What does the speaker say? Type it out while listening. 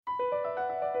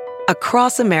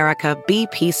Across America,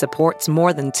 BP supports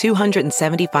more than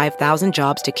 275,000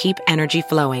 jobs to keep energy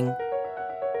flowing.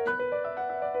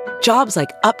 Jobs like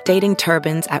updating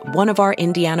turbines at one of our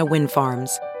Indiana wind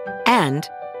farms and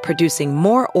producing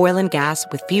more oil and gas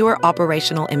with fewer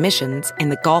operational emissions in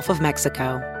the Gulf of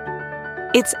Mexico.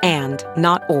 It's and,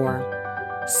 not or.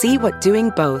 See what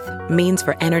doing both means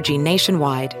for energy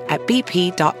nationwide at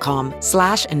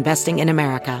bp.com/investing in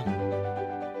America.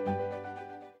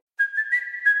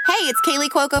 Hey, it's Kaylee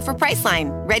Cuoco for Priceline.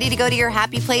 Ready to go to your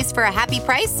happy place for a happy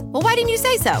price? Well, why didn't you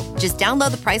say so? Just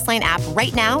download the Priceline app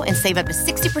right now and save up to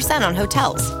 60% on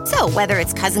hotels. So whether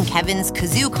it's Cousin Kevin's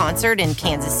Kazoo Concert in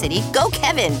Kansas City, go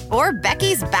Kevin, or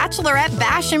Becky's Bachelorette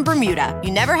Bash in Bermuda,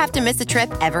 you never have to miss a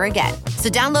trip ever again. So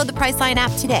download the Priceline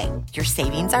app today. Your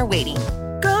savings are waiting.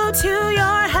 Go to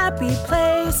your happy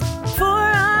place for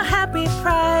a happy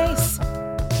price.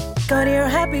 Go to your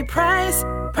happy price,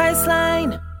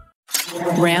 Priceline.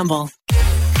 Ramble.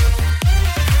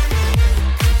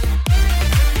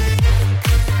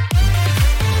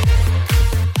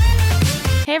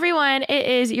 Hey everyone, it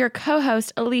is your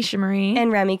co-host Alicia Marie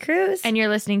and Remy Cruz, and you're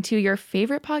listening to your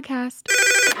favorite podcast,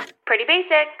 Pretty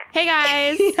Basic. Hey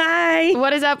guys. Hi.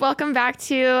 What is up? Welcome back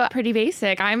to Pretty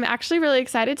Basic. I'm actually really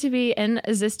excited to be in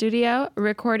the studio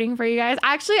recording for you guys.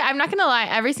 Actually, I'm not going to lie.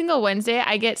 Every single Wednesday,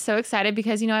 I get so excited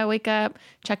because, I wake up,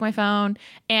 check my phone,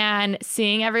 and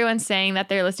seeing everyone saying that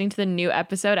they're listening to the new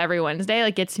episode every Wednesday,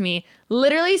 gets me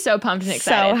literally so pumped and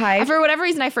excited. So hyped. For whatever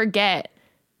reason, I forget.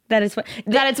 That it's Wednesday.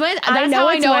 That's how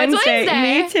I know it's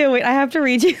Wednesday. Me too. Wait, I have to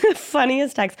read you the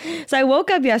funniest text. So I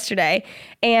woke up yesterday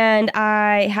and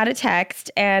I had a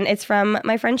text, and it's from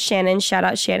my friend Shannon. Shout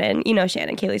out Shannon. You know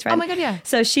Shannon, Kaylee's friend. Oh my God, yeah.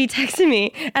 So she texted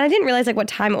me, and I didn't realize what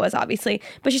time it was, obviously.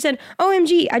 But she said,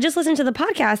 OMG, I just listened to the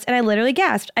podcast and I literally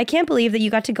gasped. I can't believe that you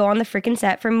got to go on the freaking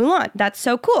set for Mulan. That's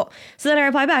so cool. So then I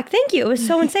replied back, thank you. It was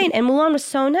so insane. And Mulan was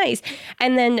so nice.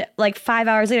 And then 5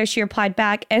 hours later, she replied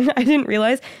back, and I didn't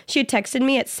realize she had texted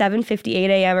me at 7:58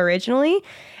 a.m. originally.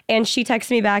 And she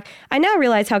texted me back, I now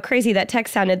realize how crazy that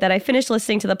text sounded that I finished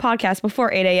listening to the podcast before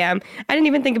 8 a.m. I didn't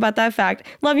even think about that fact.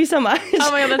 Love you so much.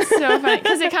 Oh my God, that's so funny.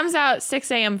 Because it comes out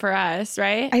 6 a.m. for us,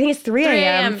 right? I think it's 3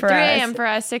 a.m. for us. 3 a.m. for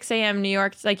us, 6 a.m. New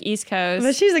York, East Coast.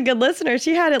 But she's a good listener.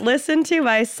 She had it listened to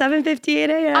by 7:58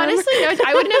 a.m. Honestly, no,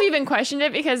 I wouldn't have even questioned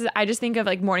it because I just think of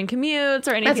morning commutes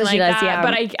or anything like that. Yeah.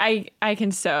 But I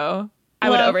can I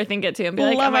would overthink it too and be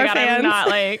like, oh my God, I'm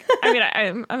not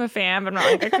I'm a fan, but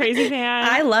I'm not a crazy fan.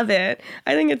 I love it.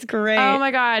 I think it's great. Oh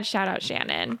my God. Shout out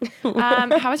Shannon.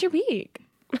 How was your week?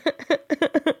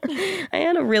 I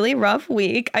had a really rough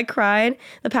week. I cried.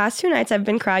 The past 2 nights I've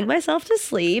been crying myself to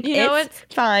sleep. It's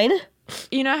fine.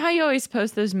 You know how you always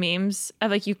post those memes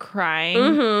of you crying?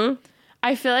 Mm-hmm.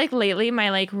 I feel like lately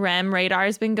my REM radar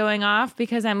has been going off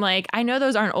because I'm I know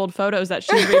those aren't old photos that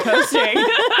she's reposting.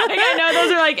 I know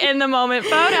those are in the moment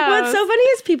photos. What's so funny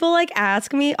is people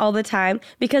ask me all the time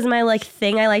because my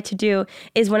thing I like to do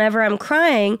is whenever I'm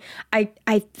crying, I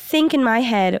think in my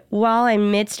head while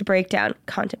I'm midst breakdown,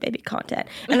 content baby content.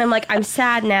 And I'm I'm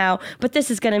sad now, but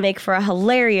this is going to make for a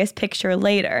hilarious picture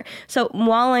later. So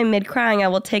while I'm mid crying, I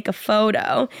will take a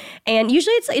photo. And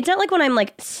usually it's not when I'm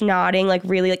snotting,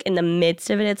 really in the midst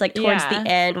of it. It's towards the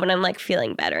end when I'm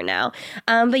feeling better now.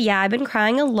 But yeah, I've been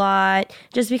crying a lot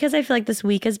just because I feel this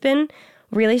week has been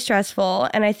really stressful,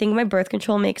 and I think my birth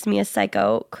control makes me a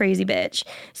psycho crazy bitch.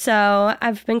 So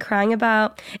I've been crying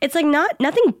about, it's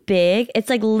nothing big. It's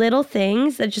little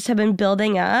things that just have been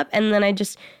building up, and then I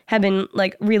just have been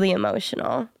really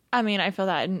emotional. I mean, I feel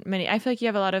that I feel you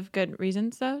have a lot of good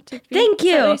reasons though to be Thank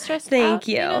you. stressed Thank out,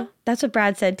 you. That's what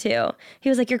Brad said too. He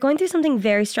was you're going through something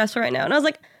very stressful right now. And I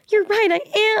was you're right, I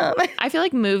am. I feel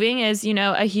moving is,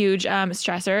 a huge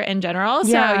stressor in general.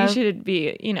 Yeah. So you should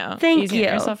be, Thank easy you.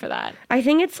 on yourself for that. I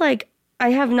think it's I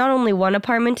have not only one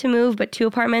apartment to move, but 2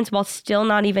 apartments while still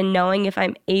not even knowing if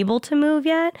I'm able to move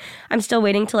yet. I'm still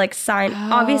waiting to sign. Oh.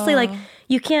 Obviously,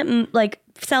 you can't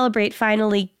celebrate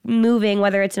finally moving,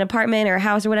 whether it's an apartment or a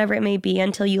house or whatever it may be,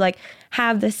 until you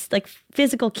have this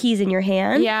physical keys in your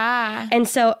hand. Yeah. And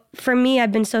so for me,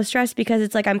 I've been so stressed because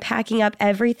it's I'm packing up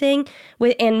everything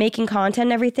and making content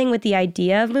and everything with the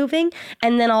idea of moving.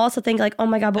 And then I'll also think oh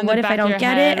my God, but what if I don't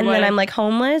get it? And then I'm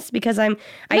homeless because I'm...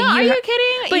 are you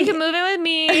kidding? But you can move in with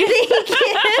me.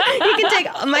 You can take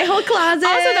my whole closet.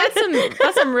 Also,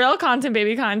 that's some real content,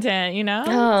 baby content,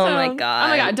 Oh my God. Oh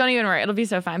my God, don't even worry. It'll be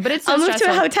so fun. But it's so I'll move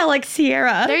stressful. to a hotel like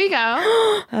Sierra. There you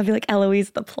go. I'll be Eloise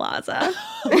the Plaza.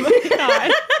 Oh my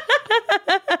God.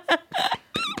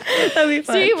 That'd be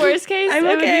fun. See, worst case, I'm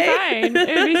it okay. would be fine.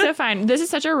 It would be so fine. This is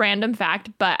such a random fact,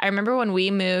 but I remember when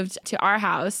we moved to our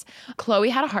house, Chloe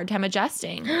had a hard time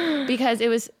adjusting because it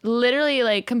was literally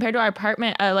like compared to our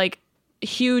apartment, like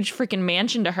huge freaking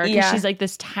mansion to her because she's like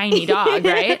this tiny dog,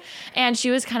 right? And she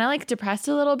was kind of like depressed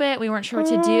a little bit. We weren't sure what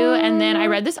to do. And then I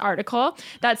read this article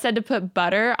that said to put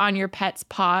butter on your pet's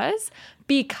paws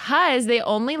because they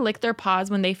only lick their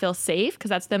paws when they feel safe because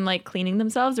that's them like cleaning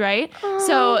themselves, right?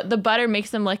 So the butter makes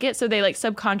them lick it so they like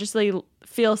subconsciously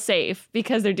feel safe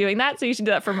because they're doing that. So you should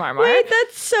do that for Marmar. Wait,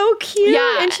 that's so cute.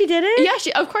 Yeah. And she did it? Yeah,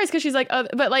 she of course, because she's like, oh,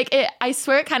 but like I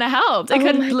swear it kind of helped. It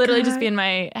could literally just be in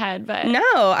my head, but No,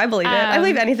 I believe it. I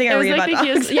believe anything I read like about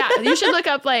dogs. yeah, you should look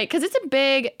up like because it's a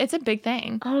big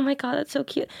thing. Oh my God, that's so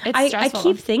cute. It's I stressful.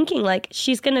 keep thinking like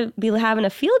she's going to be having a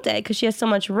field day because she has so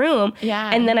much room. Yeah.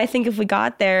 And then I think if we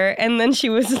got there and then she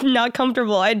was not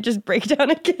comfortable, I'd just break down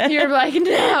again. You're like,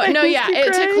 no, yeah. Just It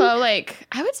took crying. Chloe like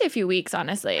I would say a few weeks,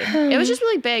 honestly. It was just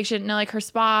really big. She didn't know like her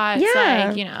spots. Yeah.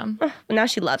 Like, you know. Oh, now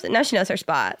she loves it. Now she knows her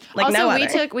spot. Like Also, no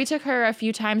other. we took her a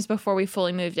few times before we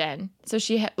fully moved in. So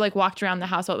she like walked around the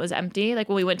house while it was empty. Like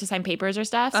when we went to sign papers or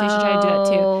stuff. So you should try to do that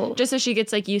too. Just so she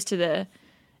gets like used to the,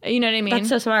 you know what I mean? That's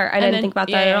so smart. I And didn't then- think about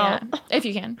that at all. yeah. If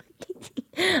you can.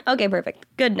 Okay, perfect.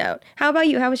 Good note. How about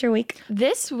you? How was your week?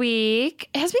 This week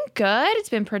has been good. It's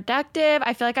been productive.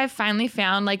 I feel like I've finally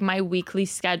found like my weekly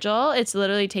schedule. It's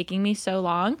literally taking me so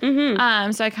long.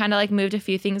 So I kind of like moved a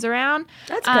few things around.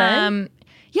 That's good.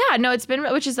 Yeah, no, it's been,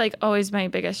 which is like always my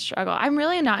biggest struggle. I'm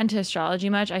really not into astrology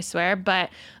much, I swear, but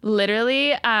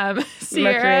literally,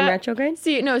 Sierra. Mercury in retrograde?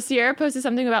 Sierra posted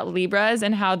something about Libras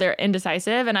and how they're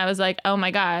indecisive, and I was like, oh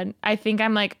my God, I think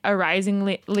I'm like a rising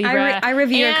Libra. I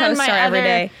review your and my co-star every other-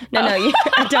 day. No, you,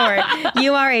 don't worry.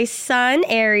 You are a Sun,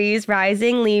 Aries,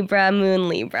 Rising Libra, Moon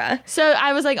Libra. So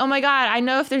I was like, oh my God, I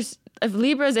know if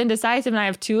Libra's indecisive and I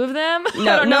have two of them, I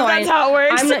don't know if that's how it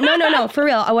works. No, for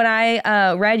real. When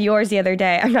I read yours the other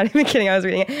day, I'm not even kidding, I was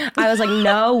reading it. I was like,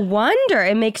 no wonder.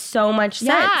 It makes so much sense.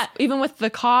 Yeah, even with the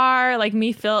car, like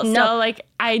me still like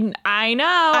I know.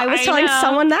 I was telling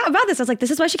someone about this. I was like, this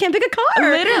is why she can't pick a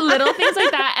car. Little things like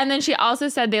that. And then she also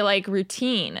said they like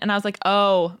routine. And I was like,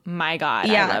 oh my God,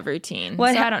 Yeah. I love routine.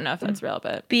 What So I don't know if that's real,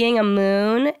 but Being a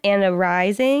moon and a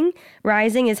rising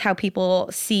is how people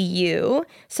see you.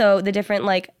 So the different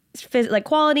like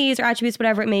qualities or attributes,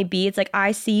 whatever it may be, it's like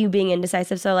I see you being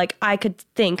indecisive, so like I could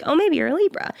think, oh, maybe you're a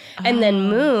Libra. And then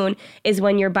moon is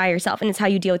when you're by yourself, and it's how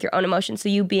you deal with your own emotions. So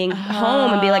you being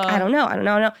home and be like, I don't know.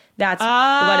 That's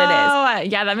what it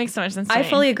is. Yeah, that makes so much sense to I me.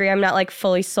 fully agree. I'm not like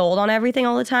fully sold on everything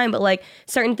all the time, but like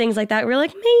certain things like that, we're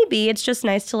like, maybe it's just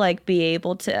nice to like be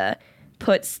able to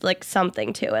put like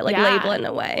something to it, like Yeah. label it in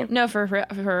a way. No, for real.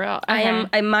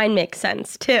 Okay. Mine makes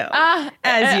sense too,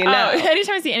 as you know.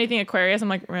 Anytime I see anything Aquarius, I'm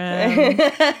like,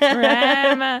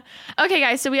 Rem. Okay,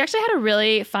 guys, so we actually had a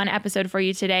really fun episode for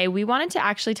you today. We wanted to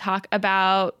actually talk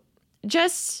about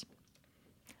just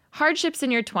hardships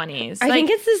in your 20s. I think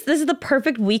this is the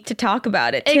perfect week to talk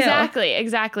about it too.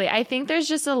 Exactly. I think there's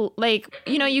just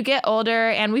you get older,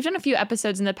 and we've done a few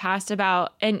episodes in the past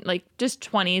about and like just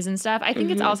 20s and stuff. I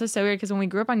think it's also so weird because when we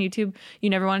grew up on YouTube, you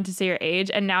never wanted to say your age,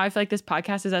 and now I feel like this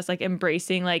podcast is us like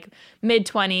embracing like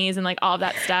mid-20s and like all of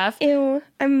that stuff. Ew,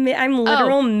 I'm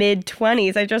literal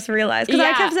mid-20s. I just realized because I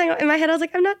Yeah. kept saying in my head, I was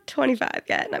like, I'm not 25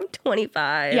 yet, and I'm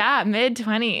 25. Yeah,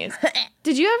 mid-20s.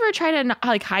 Did you ever try to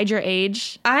like hide your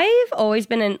age? I've always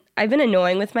been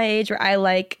annoying with my age, where I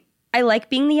like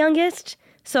being the youngest,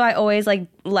 so I always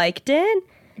liked it.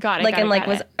 Got it. Like, and like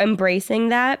was embracing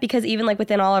that, because even like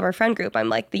within all of our friend group, I'm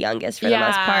like the youngest for the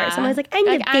most part. So I'm always like, I'm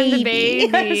the baby.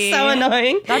 It's so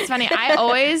annoying. That's funny. I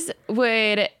always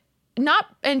would not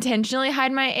intentionally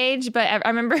hide my age, but I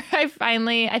remember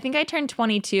I think I turned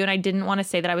 22, and I didn't want to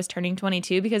say that I was turning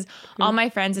 22 because all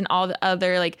my friends and all the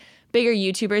other like bigger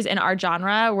YouTubers in our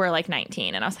genre were like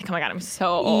 19, and I was like, oh my God, I'm so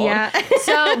old. Yeah.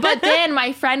 But then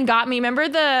my friend got me, remember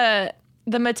the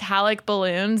metallic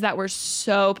balloons that were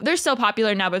they're still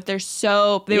popular now, but they were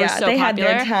so they popular. had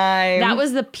their time. That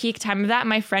was the peak time of that.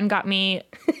 My friend got me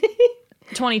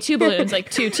 22 balloons, like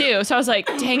two. So I was like,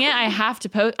 dang it, I have to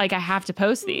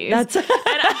post these. That's And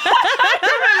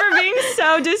I remember being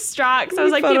so distraught because I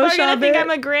was like, people are gonna think I'm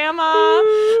a grandma.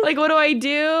 Like, what do I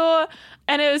do?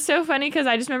 And it was so funny because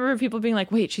I just remember people being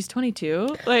like, wait, she's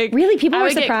 22? Like, really? People were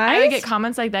I surprised? would get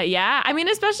comments like that. Yeah. I mean,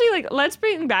 especially like, let's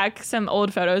bring back some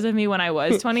old photos of me when I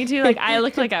was 22. Like, I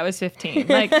looked like I was 15.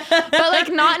 Like, but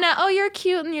like not in a, oh, you're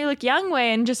cute and you look young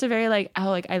way, and just a very like, oh,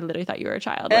 like I literally thought you were a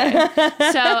child way.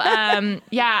 So,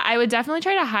 yeah, I would definitely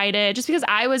try to hide it just because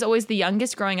I was always the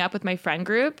youngest growing up with my friend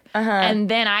group. And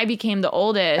then I became the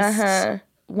oldest.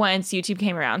 once YouTube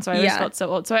came around. So I always felt so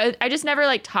old. So I just never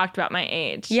like talked about my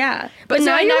age. Yeah. But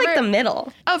now you're like the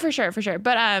middle. Oh, for sure.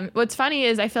 But what's funny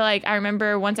is I feel like I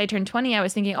remember once I turned 20, I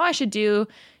was thinking, I should do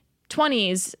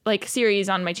 20s like series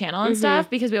on my channel and stuff,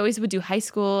 because we always would do high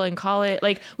school and college.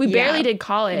 Like we barely did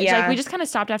college. Like we just kind of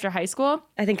stopped after high school.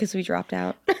 I think because we dropped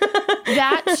out.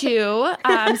 That too.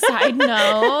 Side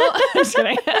note. I'm just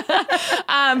kidding.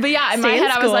 But yeah, in my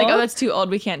head I was like, that's too old.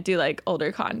 We can't do like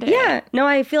older content. Yeah. No,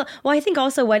 I think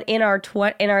also when in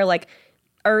our like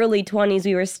early 20s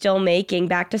we were still making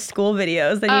back to school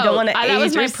videos, then you don't want to age that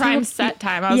was my yourself. prime set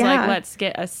time. I was like, let's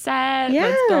get a set.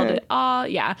 Let's build it all.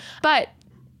 Yeah. But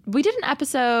we did an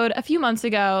episode a few months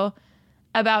ago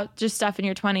about just stuff in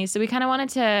your 20s. So we kind of wanted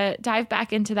to dive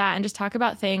back into that and just talk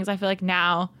about things I feel like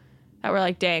now that we're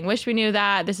like, dang, wish we knew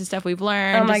that. This is stuff we've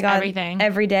learned. Oh my God. Everything.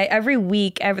 Every day, every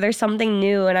week, there's something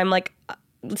new. And I'm like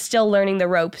still learning the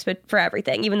ropes but for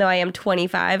everything, even though I am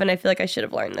 25 and I feel like I should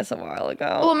have learned this a while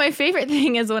ago. Well, my favorite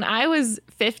thing is when I was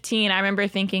 15, I remember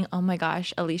thinking, oh my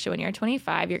gosh, Alicia, when you're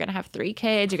 25, you're going to have 3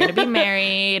 kids, you're going to be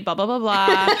married, blah, blah, blah,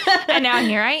 blah. And now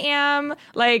here I am.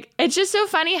 Like, it's just so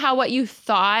funny how what you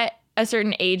thought a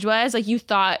certain age was, like you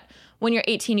thought when you're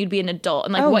 18, you'd be an adult,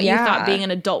 and like what you thought being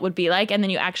an adult would be like. And then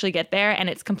you actually get there and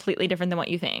it's completely different than what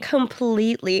you think.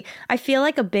 Completely. I feel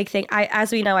like a big thing,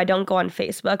 as we know, I don't go on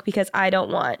Facebook because I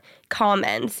don't want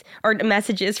comments or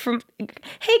messages from,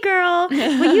 hey girl,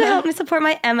 will you help me support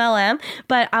my MLM?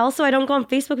 But also I don't go on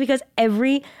Facebook because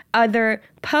every other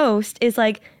post is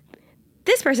like,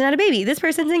 this person had a baby, this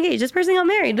person's engaged, this person got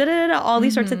married, all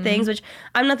these sorts of things, which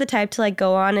I'm not the type to like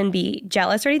go on and be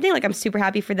jealous or anything. Like I'm super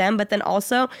happy for them. But then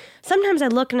also sometimes I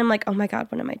look and I'm like, oh my God,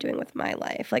 what am I doing with my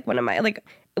life? Like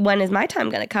when is my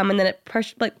time going to come? And then it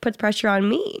puts pressure on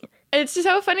me. It's just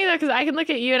so funny though, because I can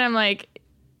look at you and I'm like,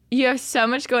 you have so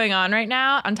much going on right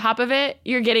now. On top of it,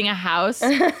 you're getting a house,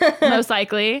 most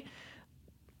likely.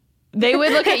 They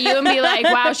would look at you and be like,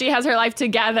 wow, she has her life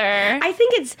together. I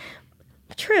think it's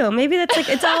true. Maybe that's like,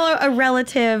 it's all a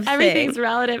relative thing. Everything's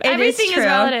relative. Everything is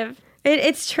relative.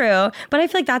 It's true. But I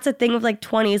feel like that's the thing with like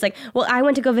 20s. Like, well, I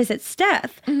went to go visit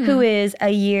Steph, who is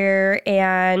a year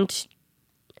and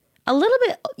a little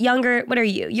bit younger. What are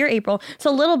you? You're April. So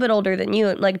a little bit older than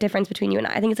you, like difference between you and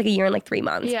I. I think it's like a year and like 3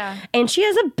 months. Yeah. And she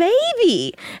has a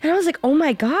baby. And I was like, oh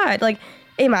my God, like,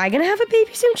 am I going to have a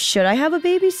baby soon? Should I have a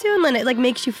baby soon? Then it like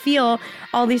makes you feel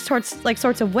all these sorts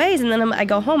of ways. And then I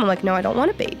go home. I'm like, no, I don't want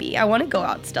a baby. I want to go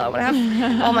out still. I want to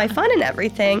have all my fun and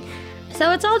everything.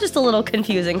 So it's all just a little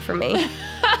confusing for me.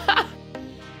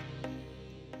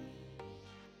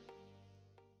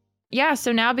 Yeah,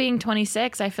 so now being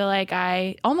 26, I feel like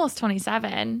almost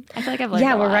 27. I feel like I've learned a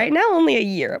lot. We're right now only a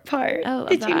year apart.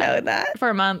 Did you know that? For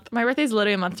a month. My birthday's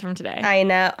literally a month from today. I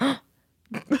know.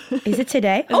 Is it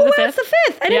today? It's the 5th? It's the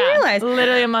 5th. I didn't realize.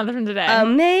 Literally a month from today.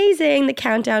 Amazing. The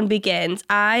countdown begins.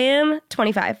 I am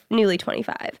 25, newly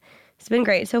 25. It's been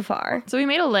great so far. So we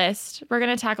made a list. We're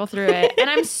going to tackle through it. And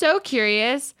I'm so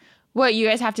curious what you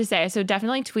guys have to say. So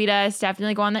definitely tweet us.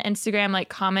 Definitely go on the Instagram, like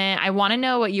comment. I want to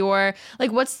know what your,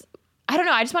 like I don't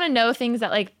know. I just want to know things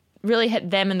that like really hit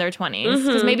them in their 20s.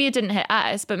 Because maybe it didn't hit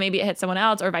us, but maybe it hit someone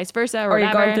else or vice versa or whatever.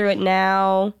 You're going through it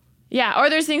now. Yeah, or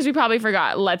there's things we probably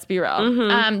forgot. Let's be real.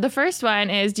 The first one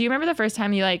is, do you remember the first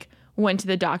time you like went to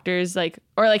the doctor's, like,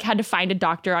 or like had to find a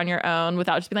doctor on your own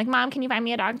without just being like, Mom, can you find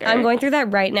me a doctor? I'm going through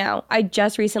that right now. I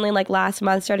just recently, like last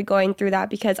month, started going through that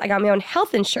because I got my own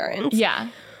health insurance. Yeah.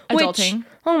 Adulting. Which,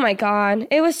 oh my God.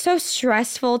 It was so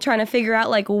stressful trying to figure out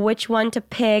like which one to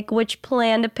pick, which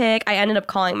plan to pick. I ended up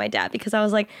calling my dad because I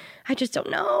was like, I just don't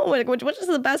know. Which is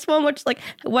the best one?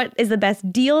 What is the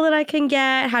best deal that I can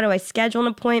get? How do I schedule an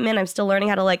appointment? I'm still learning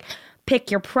how to like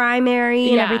pick your primary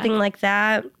and everything like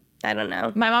that. I don't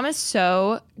know. My mom is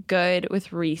so good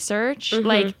with research,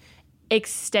 like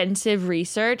extensive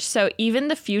research. So even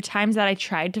the few times that I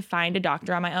tried to find a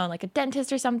doctor on my own, like a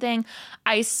dentist or something,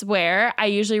 I swear I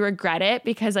usually regret it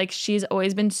because like she's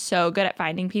always been so good at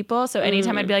finding people. So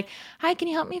anytime I'd be like, hi, can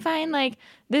you help me find like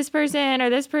this person or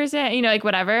this person, you know, like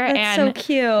whatever. That's and so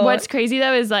cute. What's crazy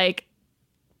though is like,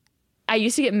 I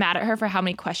used to get mad at her for how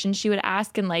many questions she would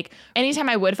ask. And like anytime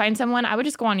I would find someone, I would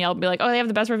just go on Yelp and be like, oh, they have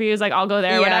the best reviews. Like I'll go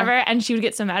there or whatever. And she would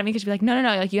get so mad at me because she'd be like, no.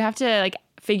 Like you have to like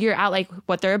figure out like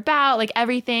what they're about, like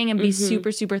everything, and be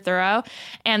super, super thorough.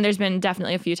 And there's been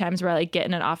definitely a few times where I like get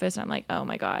in an office and I'm like, oh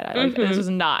my God, this was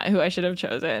not who I should have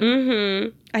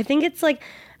chosen. I think it's like,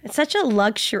 it's such a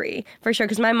luxury for sure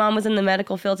because my mom was in the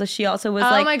medical field, so she also was oh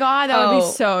like, my God, that would be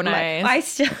so nice. I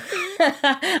still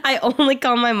I only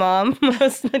call my mom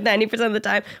most 90% of the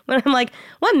time when I'm like,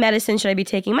 what medicine should I be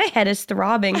taking? My head is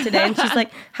throbbing today. And she's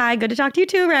like, hi, good to talk to you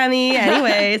too, Remy.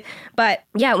 Anyways. But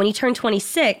yeah, when you turn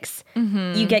 26,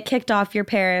 you get kicked off your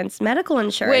parents' medical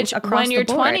insurance Which across when you're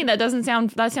the board. 20,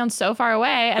 that sounds so far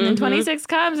away. And then 26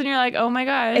 comes and you're like, oh my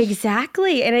gosh.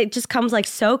 Exactly. And it just comes like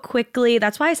so quickly.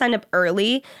 That's why I signed up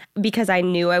early, because I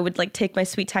knew I would like take my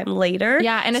sweet time later.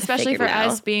 Yeah. And So especially for figured it out.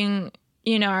 us being,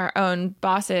 our own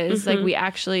bosses, like we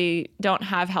actually don't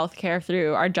have healthcare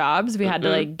through our jobs. We had to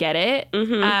like get it.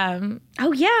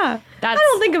 Oh, yeah. I That's-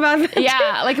 don't think about that.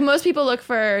 Yeah, like most people look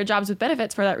for jobs with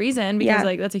benefits for that reason because Yeah.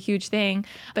 like that's a huge thing.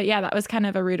 But yeah, that was kind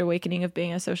of a rude awakening of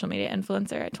being a social media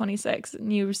influencer at 26.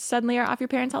 And you suddenly are off your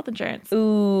parents' health insurance.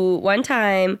 Ooh, one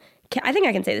time, I think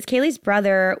I can say this. Kaylee's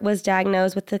brother was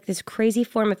diagnosed with like this crazy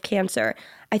form of cancer.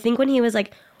 I think when he was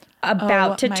like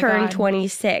about to my turn God.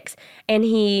 26, and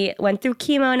he went through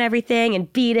chemo and everything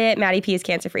and beat it. Maddie P is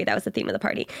cancer free. That was the theme of the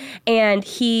party. And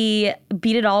he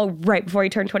beat it all right before he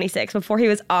turned 26, before he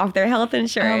was off their health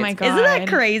insurance. Oh my Isn't that God.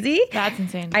 crazy? That's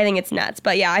insane. I think it's nuts.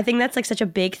 But yeah, I think that's like such a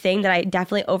big thing that I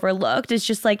definitely overlooked. It's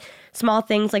just like small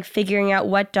things like figuring out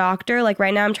what doctor. Like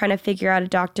right now I'm trying to figure out a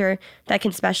doctor that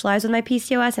can specialize with my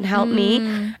PCOS and help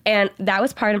me. And that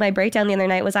was part of my breakdown the other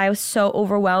night, was I was so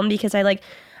overwhelmed because I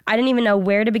didn't even know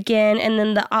where to begin. And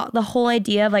then the whole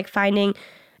idea of like finding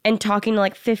and talking to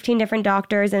like 15 different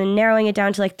doctors and then narrowing it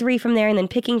down to like 3 from there and then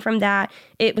picking from that,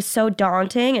 it was so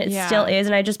daunting, and it Yeah. still is.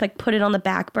 And I just like put it on the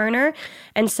back burner.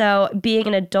 And so being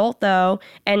an adult though,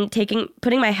 and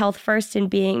putting my health first and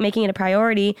making it a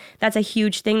priority, that's a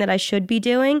huge thing that I should be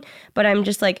doing. But I'm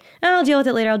just like, oh, I'll deal with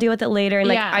it later. And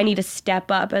like, Yeah. I need to step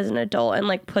up as an adult and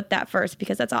like put that first,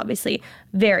 because that's obviously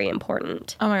very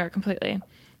important. Oh my God, completely.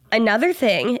 Another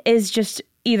thing is just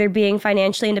either being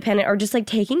financially independent or just like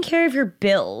taking care of your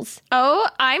bills. Oh,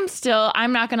 I'm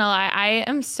not going to lie. I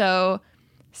am still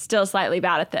slightly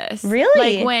bad at this.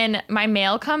 Really? Like when my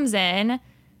mail comes in,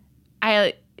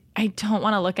 I don't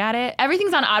want to look at it.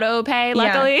 Everything's on auto pay,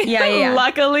 luckily. Yeah.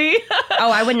 Luckily. Oh,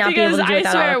 I would not be able to do Because it I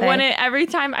without swear, autopay. every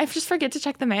time I just forget to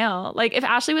check the mail. Like if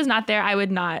Ashley was not there, I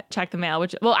would not check the mail.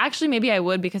 Actually, maybe I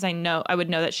would, because I would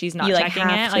know that she's not You, like, checking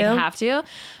have it. to? Like have to.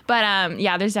 But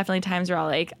yeah, there's definitely times where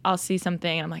I'll see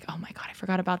something and I'm like, oh my God, I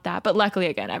forgot about that. But luckily,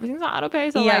 again, everything's on auto pay,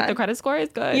 so Yeah. like the credit score is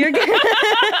good. You're good.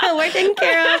 We're taken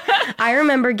care of. I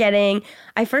remember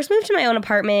I first moved to my own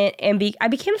apartment and I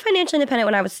became financially independent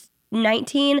when I was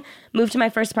 19, moved to my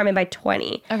first apartment by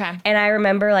 20. Okay. And I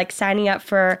remember like signing up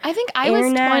for I think I was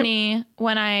internet. 20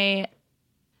 when I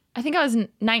think I was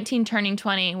 19 turning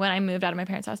 20 when I moved out of my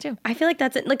parents' house too. I feel like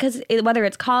that's it, because whether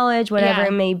it's college, whatever Yeah.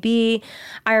 it may be,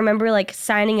 I remember like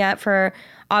signing up for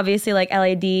obviously like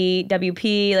LAD,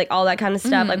 WP, like all that kind of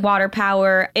stuff, like water,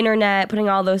 power, internet, putting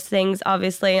all those things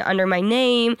obviously under my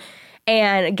name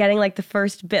and getting like the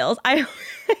first bills. I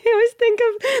always think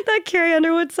of that Carrie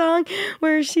Underwood song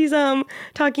where she's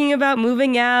talking about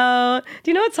moving out.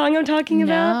 Do you know what song I'm talking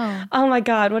about? Oh my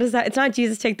God, what is that? It's not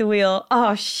Jesus Take the Wheel.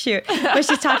 Oh shoot. But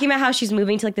she's talking about how she's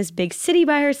moving to like this big city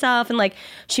by herself and like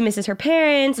she misses her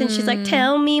parents and she's like,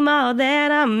 tell me Ma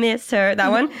that I miss her.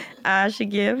 That one. I should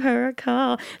give her a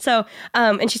call. So,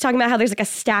 and she's talking about how there's like a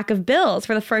stack of bills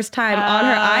for the first time on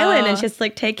her island, and she's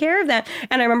like, take care of them.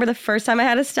 And I remember the first time I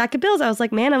had a stack of bills, I was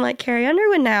like, man, I'm like Carrie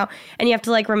Underwood now. And you have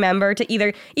to like remember to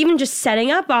either even just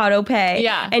setting up auto pay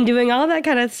and doing all that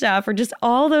kind of stuff, or just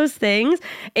all those things.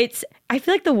 I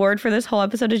feel like the word for this whole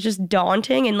episode is just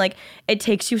daunting, and like it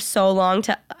takes you so long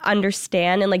to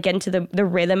understand and like get into the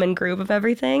rhythm and groove of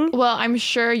everything. Well, I'm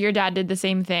sure your dad did the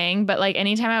same thing, but like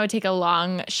anytime I would take a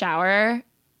long shower,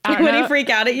 I don't Would know. he freak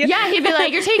out at you? Yeah, he'd be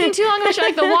like, "You're taking too long in the shower,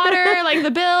 like the water, like the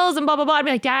bills, and blah blah blah." I'd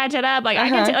be like, "Dad, shut up! Like I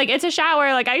can, like it's a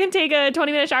shower. Like I can take a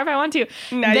 20-minute shower if I want to."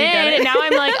 Now you get it. Now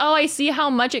I'm like, "Oh, I see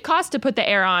how much it costs to put the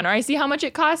air on, or I see how much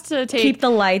it costs to Keep the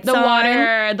lights the on.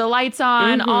 water, the lights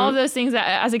on, all of those things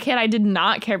that as a kid I did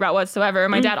not care about whatsoever."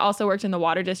 My dad also worked in the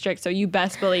water district, so you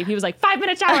best believe he was like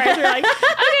 5-minute showers. We're like,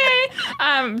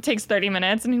 okay, takes 30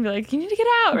 minutes, and he'd be like, "You need to get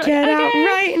out. We're Get like, out okay.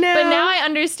 right now. But now I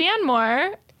understand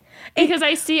more. Because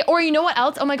I see, or you know what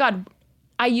else? Oh my God.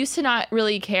 I used to not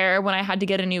really care when I had to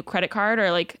get a new credit card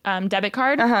or like debit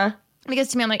card. Because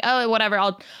to me, I'm like, oh, whatever.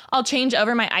 I'll change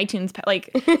over my iTunes.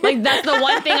 Like that's the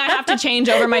one thing I have to change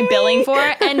over my billing for.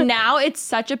 And now it's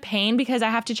such a pain because I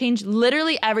have to change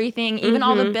literally everything, even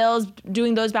all the bills,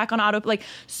 doing those back on auto. Like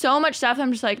so much stuff.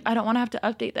 I'm just like, I don't want to have to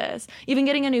update this. Even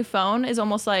getting a new phone is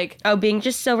almost like, Oh, being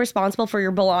just so responsible for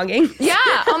your belongings. yeah.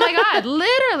 Oh my God.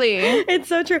 Literally. It's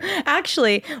so true.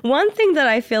 Actually, one thing that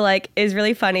I feel like is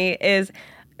really funny is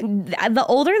the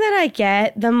older that I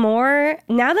get, the more,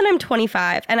 now that I'm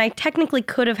 25 and I technically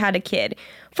could have had a kid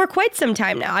for quite some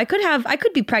time now. I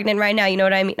could be pregnant right now. You know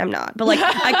what I mean? I'm not, but like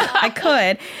I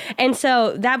could. And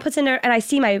so that puts into, and I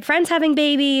see my friends having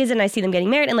babies and I see them getting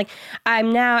married. And like,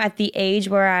 I'm now at the age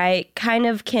where I kind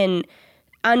of can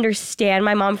understand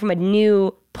my mom from a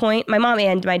new point. My mom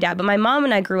and my dad, but my mom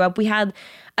and I grew up, we had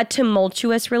a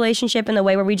tumultuous relationship in the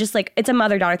way where we just like, it's a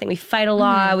mother-daughter thing. We fight a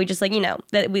lot. We just like,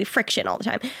 that we friction all the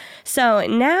time. So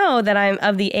now that I'm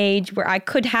of the age where I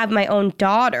could have my own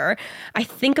daughter, I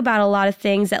think about a lot of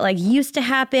things that like used to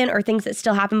happen or things that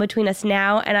still happen between us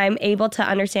now. And I'm able to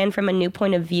understand from a new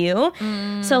point of view.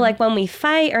 So like when we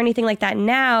fight or anything like that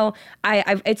now,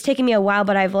 it's taken me a while,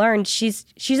 but I've learned she's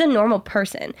a normal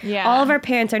person. Yeah. All of our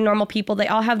parents are normal people. They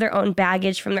all have their own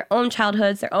baggage from their own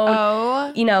childhoods, their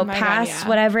own, past,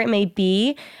 whatever it may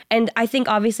be. And I think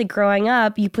obviously growing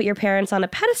up, you put your parents on a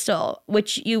pedestal,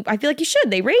 which I feel like you should.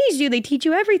 They raise you, they teach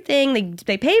you everything,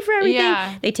 they pay for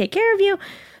everything, they take care of you.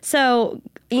 So,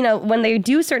 when they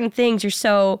do certain things, you're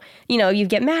so, you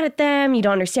get mad at them, you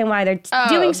don't understand why they're doing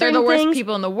certain things. They're the worst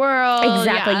people in the world.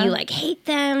 Exactly. Yeah. You like hate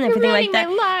them and everything like that.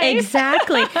 My life.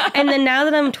 Exactly. And then now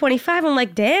that I'm 25, I'm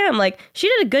like, damn, like she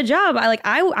did a good job. I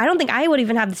don't think I would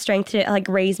even have the strength to like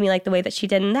raise me like the way that she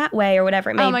did in that way or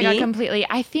whatever it may be. Oh my God, completely.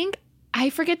 I think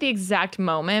I forget the exact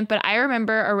moment, but I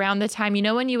remember around the time,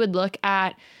 when you would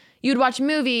you'd watch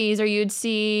movies or you'd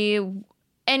see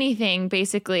anything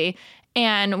basically.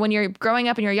 And when you're growing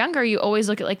up and you're younger, you always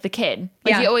look at like the kid.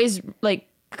 Like you always like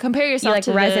compare yourself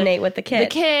to resonate with the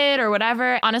kid or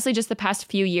whatever. Honestly, just the past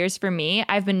few years for me,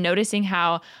 I've been noticing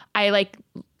how I like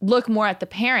look more at the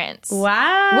parents.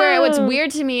 Wow. Where what's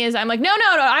weird to me is I'm like, no,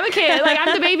 I'm a kid. Like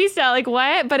I'm the baby still. Like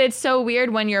what? But it's so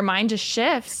weird when your mind just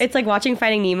shifts. It's like watching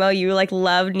Finding Nemo. You like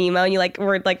loved Nemo and you like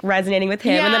were like resonating with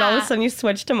him. And then all of a sudden you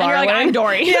switch to Marlin. And you're like, I'm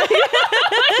Dory.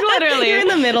 Like, literally. You're in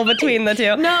the middle between the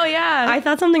two. No, yeah. I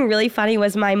thought something really funny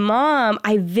was my mom.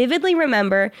 I vividly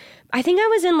remember, I think I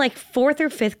was in like 4th or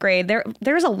 5th grade.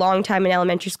 There was a long time in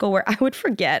elementary school where I would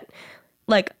forget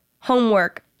like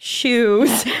homework, shoes,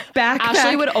 backpack.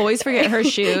 Ashley would always forget her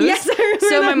shoes. Yes, I remember.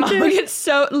 So my mom would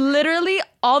get literally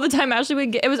all the time Ashley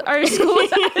would get, it was our school,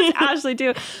 was Ashley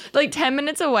too, like 10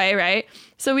 minutes away, right?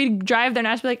 So we'd drive there and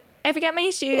Ashley would be like, I forgot my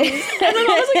shoes. And my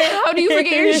mom was like, how do you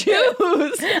forget your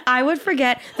shoes? I would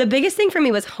forget. The biggest thing for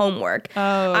me was homework.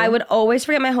 Oh. I would always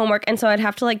forget my homework. And so I'd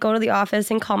have to like go to the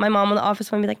office and call my mom in the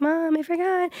office and be like, Mom, I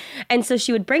forgot. And so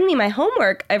she would bring me my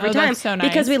homework every time. That's so nice.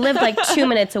 Because we lived like 2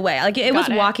 minutes away. Like it was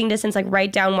walking distance, like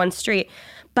right down one street.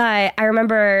 But I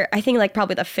remember, I think like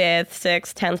probably the 5th,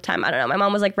 6th, 10th time, I don't know. My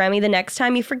mom was like, Remy, the next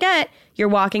time you forget, you're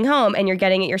walking home and you're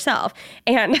getting it yourself.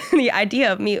 And the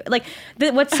idea of me, like,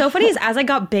 what's so funny is as I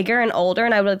got bigger and older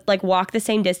and I would like walk the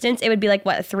same distance, it would be like,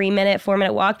 what, a 3-minute,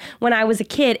 4-minute walk? When I was a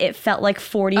kid, it felt like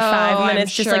 45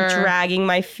 minutes just like dragging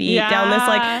my feet down this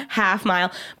like half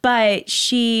mile. But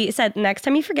she said, next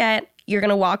time you forget, you're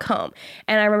going to walk home.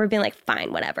 And I remember being like,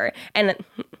 fine, whatever. And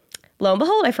lo and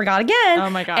behold, I forgot again. Oh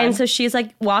my God. And so she's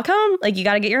like, walk home. Like, you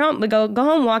got to get your home. Go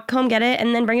home, walk home, get it,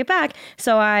 and then bring it back.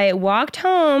 So I walked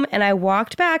home and I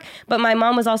walked back. But my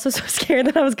mom was also so scared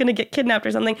that I was going to get kidnapped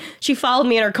or something. She followed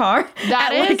me in her car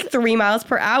like 3 miles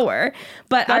per hour.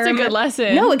 But that's a good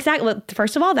lesson. No, exactly. Well,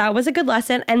 first of all, that was a good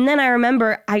lesson. And then I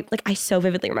remember, I so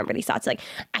vividly remember these thoughts. Like,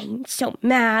 I'm so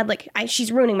mad. Like,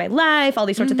 she's ruining my life. All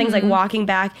these sorts of things, like walking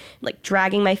back, like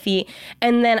dragging my feet.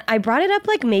 And then I brought it up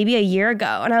like maybe a year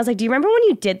ago. And I was like, do you remember when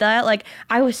you did that? Like,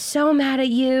 I was so mad at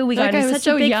you. We got into such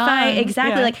a big fight.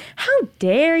 Exactly. Yeah. Like, how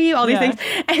dare you? All these things.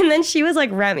 And then she was like,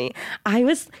 Remy, I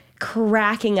was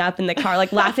cracking up in the car,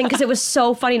 like laughing because it was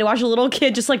so funny to watch a little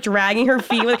kid just like dragging her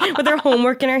feet with her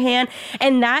homework in her hand.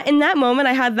 And that in that moment,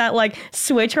 I had that like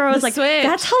switch where I was like,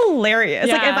 that's hilarious.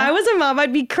 Yeah. Like if I was a mom,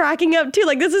 I'd be cracking up too.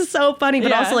 Like this is so funny,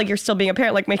 but also like you're still being a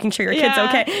parent, like making sure your kid's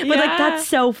okay. But like that's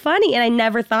so funny. And I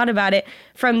never thought about it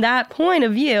from that point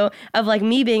of view of like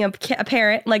me being a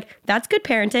parent. Like that's good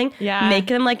parenting. Yeah. Make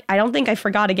them like, I don't think I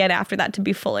forgot again after that, to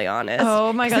be fully honest.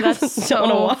 Oh my God, that's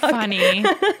so funny.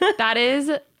 That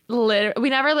is we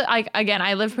never like, again,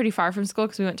 I lived pretty far from school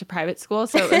because we went to private school,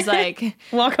 so it was like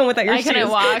walk home without your shoes. I couldn't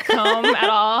walk home at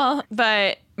all.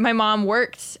 But my mom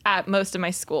worked at most of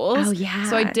my schools. Oh yeah.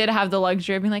 So I did have the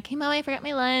luxury of being like, hey mom, I forgot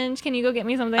my lunch. Can you go get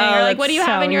me something? Or like, what do you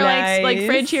have in your like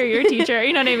fridge here? Your teacher,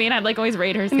 you know what I mean? I'd like always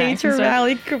rate her snacks. Nature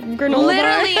Valley granola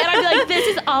literally, and I'd be like, this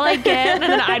is all I get,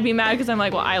 and then I'd be mad because I'm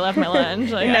like, well, I left my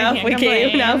lunch. Like, now if we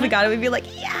got it, we'd be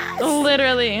like, yes.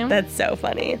 Literally. That's so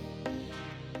funny.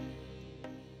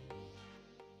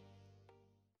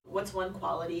 What's one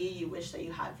quality you wish that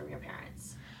you had from your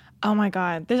parents? Oh my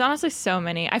God. There's honestly so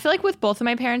many. I feel like with both of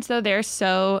my parents, though, they're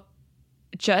so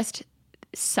just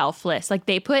selfless. Like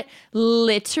they put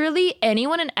literally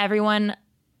anyone and everyone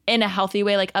in a healthy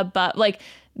way, like above, like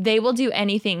they will do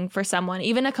anything for someone,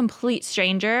 even a complete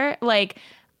stranger. Like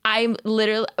I'm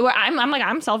literally,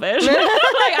 I'm selfish. Like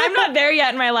I'm not there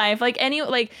yet in my life. Like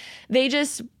they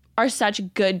just are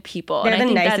such good people. They're and I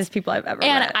the think nicest people I've ever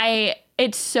met. And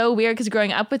it's so weird because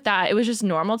growing up with that, it was just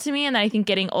normal to me. And then I think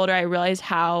getting older, I realized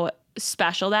how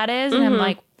special that is. And I'm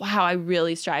like, wow, I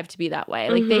really strive to be that way.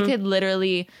 Like they could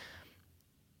literally,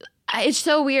 it's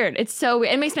so weird. It's so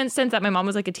weird. It makes sense that my mom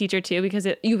was like a teacher too, because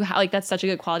that's such a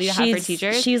good quality to have for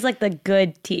teachers. She's like the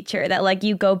good teacher that like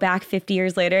you go back 50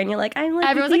 years later and you're like, I'm like,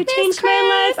 everyone's you like, changed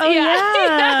my life. Oh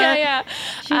yeah. yeah.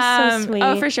 She's so sweet.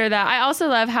 Oh, for sure. That I also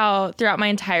love how throughout my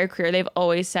entire career, they've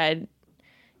always said,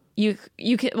 you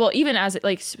can, well, even as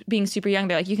like being super young,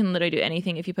 they're like, you can literally do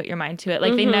anything if you put your mind to it.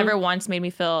 Like they never once made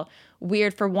me feel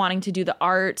weird for wanting to do the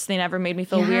arts. They never made me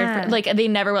feel weird for, like they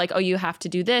never were like, oh, you have to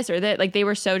do this or that. Like they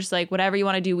were so just like, whatever you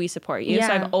want to do, we support you. So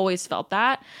I've always felt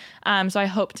that. So I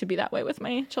hope to be that way with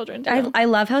my children too. I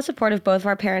love how supportive both of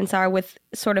our parents are with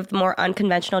sort of the more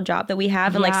unconventional job that we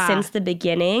have. And like since the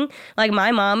beginning, like my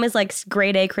mom is like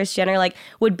grade A Kris Jenner, like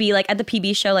would be like at the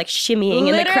PB show, like shimmying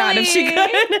in the crowd if she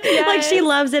could. Like she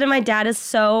loves it. And my dad is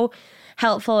so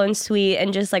helpful and sweet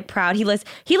and just like proud. He listens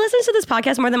to this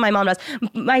podcast more than my mom does.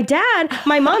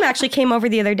 My mom actually came over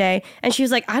the other day and she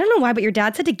was like, I don't know why, but your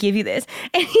dad said to give you this.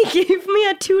 And he gave me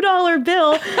a $2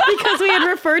 bill because we had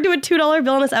referred to a $2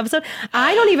 bill in this episode.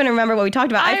 I don't even remember what we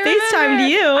talked about. I FaceTimed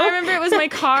you. I remember it was my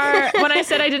car when I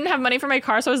said I didn't have money for my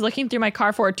car, so I was looking through my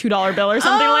car for a $2 bill or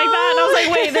something like that. And I was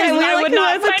like, wait, I would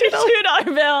not find a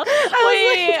 $2 bill.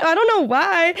 I don't know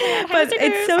why, but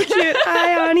it's so cute.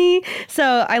 Hi, honey.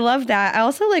 So I love that. I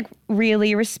also like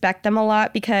really respect them a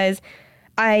lot because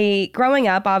growing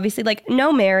up, obviously, like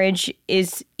no marriage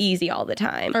is easy all the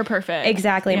time. Or perfect.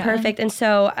 Exactly, and perfect. And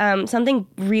so something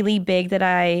really big that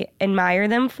I admire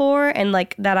them for and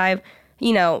like that I've,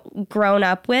 grown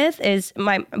up with is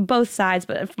both sides,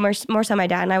 but more so my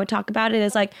dad and I would talk about it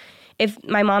is like if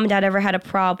my mom and dad ever had a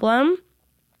problem,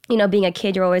 being a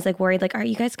kid, you're always like worried, like, are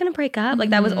you guys going to break up? Like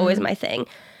that was always my thing.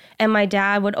 And my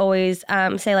dad would always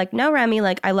say like, no, Remy,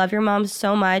 like I love your mom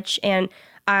so much. And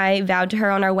I vowed to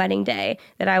her on our wedding day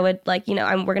that I would like,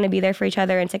 we're going to be there for each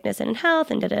other in sickness and in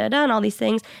health and and all these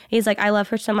things. He's like, I love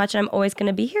her so much and I'm always going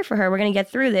to be here for her. We're going to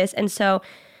get through this. And so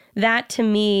that to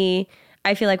me,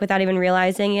 I feel like without even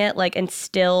realizing it, like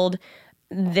instilled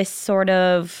this sort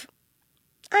of,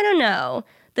 I don't know,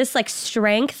 this like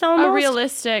strength almost. A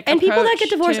realistic and people that get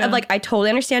divorced, too. I'm like, I totally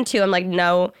understand too. I'm like,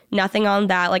 no, nothing on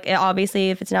that. Like obviously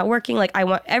if it's not working, like I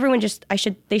want everyone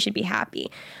they should be happy.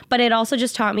 But it also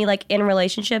just taught me like in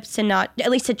relationships to not,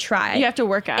 at least to try. You have to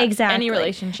work at any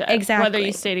relationship. Exactly. Whether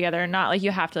you stay together or not, like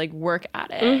you have to like work at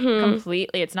it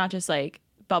completely. It's not just like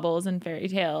bubbles and fairy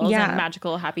tales and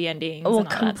magical happy endings and all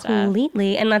that stuff.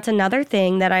 Completely. And that's another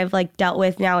thing that I've like dealt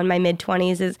with now in my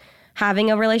mid-20s is having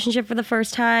a relationship for the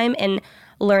first time and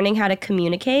learning how to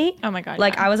communicate. Oh my God.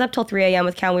 Like I was up till 3 a.m.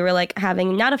 with Cal. We were like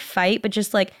having not a fight, but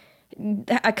just like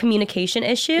a communication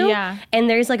issue. Yeah. And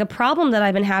there's like a problem that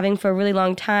I've been having for a really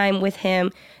long time with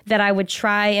him that I would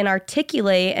try and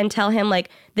articulate and tell him like,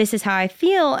 this is how I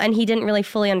feel. And he didn't really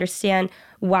fully understand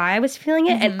why I was feeling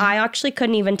it. And I actually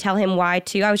couldn't even tell him why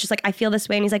too. I was just like, I feel this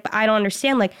way. And he's like, but I don't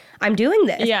understand. Like I'm doing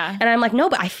this. Yeah. And I'm like, no,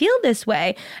 but I feel this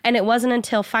way. And it wasn't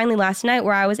until finally last night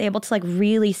where I was able to like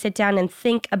really sit down and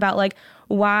think about like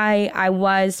why I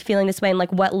was feeling this way and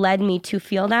like what led me to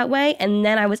feel that way. And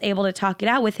then I was able to talk it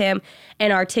out with him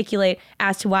and articulate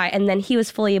as to why. And then he was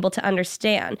fully able to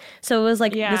understand. So it was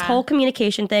like this whole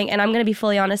communication thing. And I'm going to be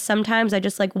fully honest. Sometimes I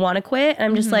just like want to quit. And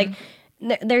I'm just like,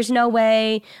 there's no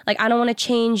way, like, I don't want to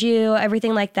change you,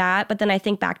 everything like that. But then I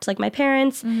think back to like my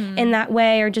parents in that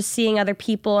way, or just seeing other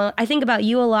people. I think about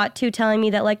you a lot too, telling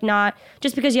me that like not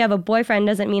just because you have a boyfriend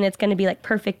doesn't mean it's going to be like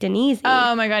perfect and easy.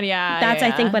 Oh my God. Yeah. That's, I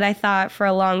think, what I thought for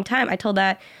a long time. I told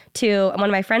that to one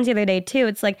of my friends the other day too.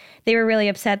 It's like, they were really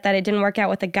upset that it didn't work out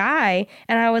with a guy.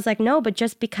 And I was like, no, but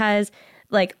just because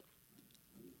like,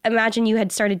 imagine you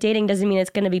had started dating doesn't mean it's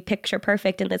going to be picture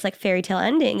perfect and it's like fairy tale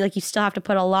ending. Like you still have to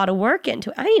put a lot of work into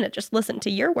it. I need to just listen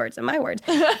to your words and my words.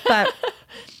 But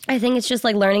I think it's just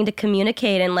like learning to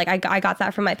communicate, and like I got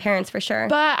that from my parents for sure.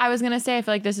 But I was going to say, I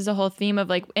feel like this is a whole theme of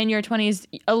like in your 20s,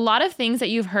 a lot of things that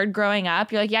you've heard growing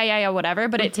up, you're like, yeah, whatever.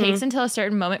 But it takes until a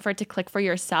certain moment for it to click for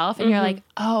yourself. And you're like,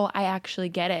 oh, I actually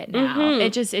get it now.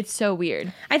 It's so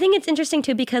weird. I think it's interesting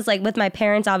too, because like with my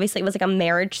parents, obviously it was like a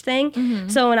marriage thing.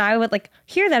 So when I would like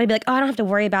hear that, I'd be like, oh, I don't have to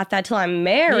worry about that till I'm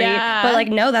married. Yeah. But like,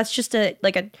 no, that's just a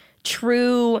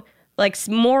true like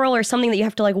moral or something that you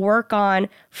have to like work on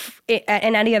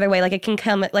in any other way. Like it can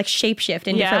come like shapeshift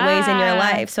in different ways in your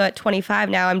life. So at 25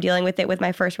 now, I'm dealing with it with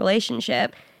my first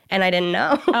relationship. And I didn't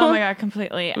know. Oh my God,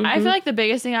 completely. I feel like the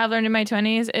biggest thing I've learned in my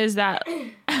 20s is that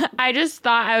I just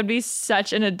thought I would be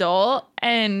such an adult,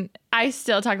 and I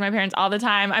still talk to my parents all the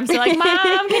time. I'm still like,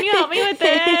 Mom, can you help me with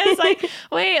this? Like,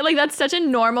 wait, like that's such a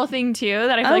normal thing too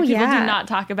that I feel like people do not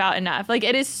talk about enough. Like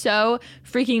it is so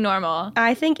freaking normal.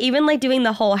 I think even like doing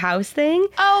the whole house thing.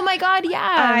 Oh my God,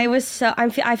 yeah.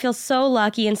 I feel so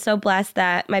lucky and so blessed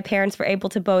that my parents were able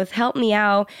to both help me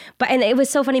out. And it was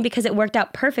so funny because it worked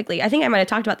out perfectly. I think I might have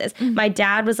talked about this. My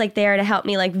dad was like there to help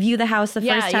me like view the house the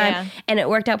first time, and it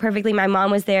worked out perfectly. My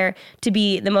mom was there to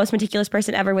be the most meticulous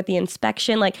person ever with the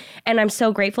inspection. Like, and I'm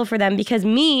so grateful for them because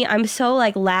I'm so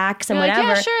like lax and whatever.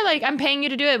 Like, yeah, sure. Like I'm paying you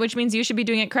to do it, which means you should be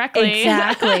doing it correctly.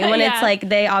 Exactly. When it's like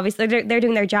they obviously they're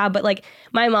doing their job, but like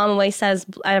my mom always says,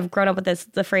 I've grown up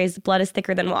with the phrase, blood is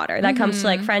thicker than water. That comes to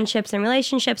like friendships and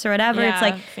relationships or whatever. It's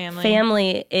like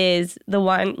family is the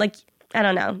one, like, I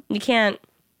don't know. You can't.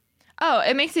 Oh,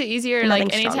 it makes it easier.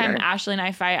 Like anytime stronger. Ashley and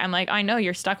I fight, I'm like, I know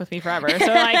you're stuck with me forever.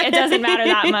 So like it doesn't matter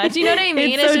that much. You know what I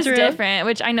mean? It's so just different,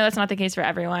 which I know that's not the case for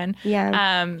everyone.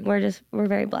 Yeah. We're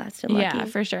very blessed and lucky. Yeah,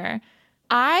 for sure.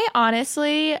 I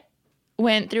honestly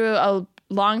went through a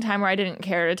long time where I didn't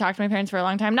care to talk to my parents for a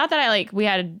long time. Not that we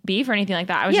had beef or anything like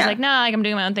that. I was just like, nah, like I'm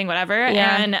doing my own thing, whatever.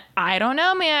 Yeah. And I don't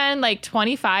know, man, like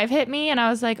 25 hit me and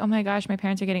I was like, oh my gosh, my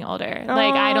parents are getting older.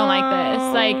 Like, I don't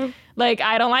like this. Like,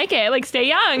 I don't like it. Like, stay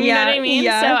young. You know what I mean?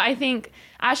 Yeah. So I think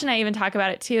Ash and I even talk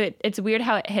about it too. It's weird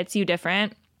how it hits you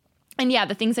different. And yeah,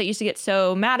 the things that you used to get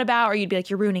so mad about, or you'd be like,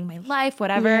 you're ruining my life,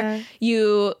 whatever,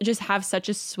 you just have such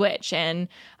a switch. And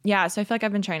yeah, so I feel like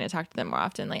I've been trying to talk to them more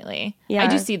often lately. Yeah. I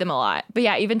do see them a lot. But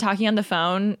yeah, even talking on the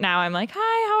phone, now I'm like,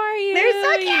 hi, how are you? They're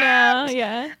so cute. You know?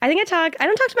 Yeah. I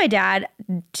don't talk to my dad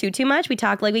too much. We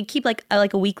talk, like, we keep like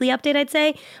a weekly update, I'd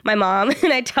say. My mom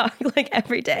and I talk like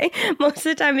every day, most of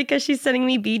the time, because she's sending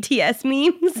me BTS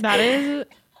memes. That is...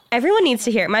 Everyone needs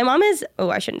to hear it. My mom is,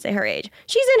 I shouldn't say her age.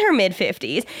 She's in her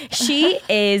mid-50s. She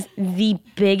is the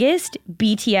biggest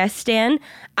BTS stan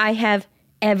I have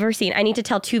ever seen. I need to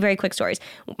tell two very quick stories.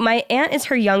 My aunt is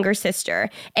her younger sister,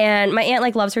 and my aunt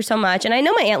like loves her so much. And I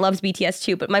know my aunt loves BTS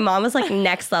too, but my mom was like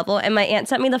next level. And my aunt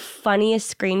sent me the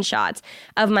funniest screenshots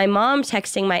of my mom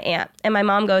texting my aunt. And my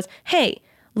mom goes, hey,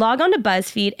 log on to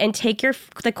BuzzFeed and take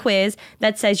the quiz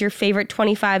that says your favorite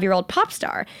 25-year-old pop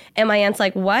star. And my aunt's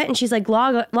like, what? And she's like,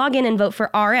 log in and vote for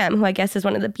RM, who I guess is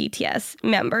one of the BTS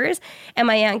members. And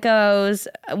my aunt goes,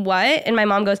 what? And my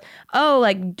mom goes, oh,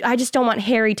 like, I just don't want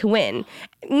Harry to win.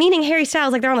 Meaning Harry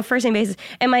Styles, like they're on the first name basis.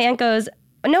 And my aunt goes,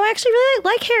 no, I actually really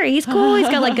like Harry. He's cool. He's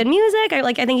got like good music.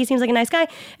 I think he seems like a nice guy.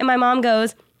 And my mom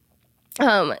goes,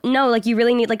 no, like you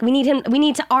really need, like we need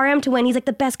to RM to win. He's like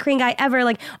the best Korean guy ever.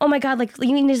 Like, oh my God, like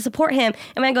you need to support him.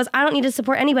 And my goes, I don't need to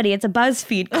support anybody. It's a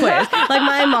BuzzFeed quiz. Like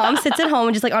my mom sits at home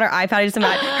and just like on her iPad, just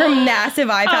imagine her massive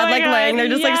iPad, laying there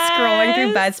just like scrolling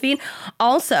through BuzzFeed.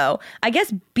 Also, I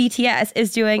guess BTS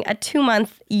is doing a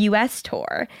 2-month US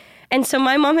tour. And so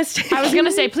my mom is... I was going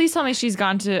to say, please tell me she's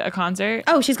gone to a concert.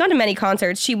 Oh, she's gone to many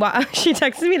concerts. She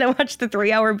texted me to watch the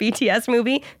 3-hour BTS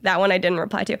movie. That one I didn't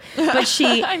reply to. But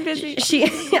she... I'm busy.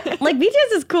 Like,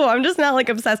 BTS is cool. I'm just not, like,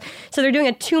 obsessed. So they're doing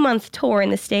a 2-month tour in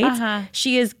the States. Uh-huh.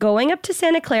 She is going up to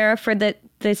Santa Clara for the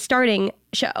starting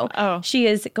show. Oh. She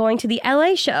is going to the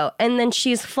LA show. And then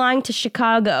she's flying to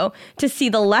Chicago to see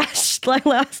the last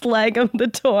leg of the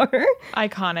tour.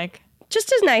 Iconic. Just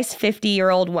a nice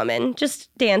 50-year-old woman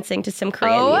just dancing to some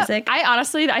Korean music. I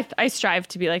honestly strive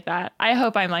to be like that. I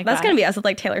hope I'm like That's going to be us with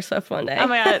like Taylor Swift one day. Oh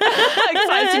my God.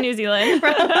 Flies to New Zealand.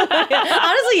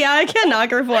 Honestly, yeah, I can't knock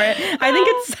her for it. I think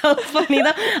it's so funny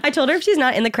though. I told her if she's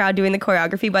not in the crowd doing the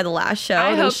choreography by the last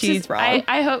show, then she's wrong.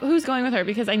 I hope, who's going with her?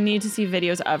 Because I need to see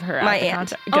videos of her my at the aunt.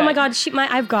 concert. Oh my God,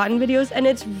 I've gotten videos and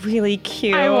it's really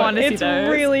cute. I want to see those.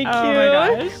 It's really cute. Oh my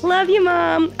gosh. Love you,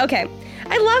 Mom. Okay.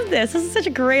 I love this. This is such a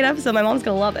great episode. My mom's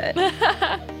going to love it.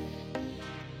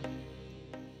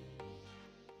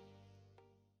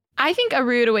 I think a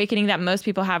rude awakening that most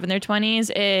people have in their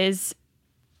 20s is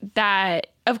that,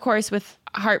 of course, with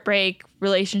heartbreak,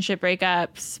 relationship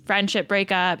breakups, friendship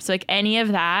breakups, like any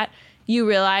of that, you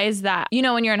realize that, you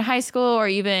know, when you're in high school or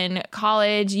even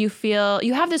college, you feel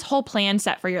you have this whole plan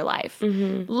set for your life.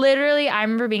 Mm-hmm. Literally, I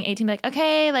remember being 18, like,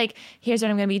 okay, like, here's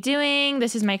what I'm going to be doing.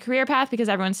 This is my career path because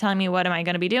everyone's telling me what am I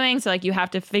going to be doing. So, like, you have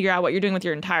to figure out what you're doing with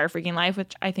your entire freaking life,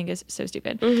 which I think is so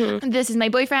stupid. Mm-hmm. This is my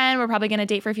boyfriend. We're probably going to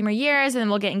date for a few more years and then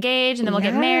we'll get engaged and then we'll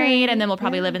get married and then we'll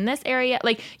probably live in this area.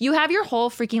 Like, you have your whole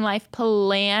freaking life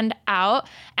planned out,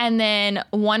 and then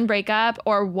one breakup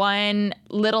or one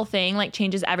little thing, like,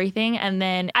 changes everything. And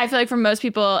then I feel like for most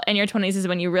people in your 20s is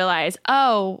when you realize,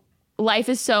 oh, life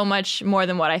is so much more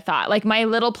than what I thought. Like my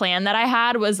little plan that I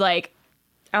had was like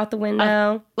out the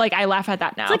window. Like I laugh at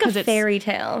that now. It's like a fairy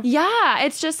tale. Yeah.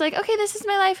 It's just like, okay, this is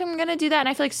my life. I'm going to do that. And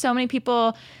I feel like so many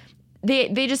people,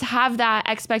 they just have that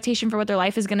expectation for what their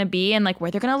life is going to be and like where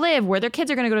they're going to live, where their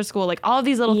kids are going to go to school, like all of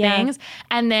these little things.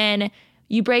 And then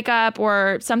you break up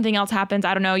or something else happens.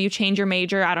 I don't know. You change your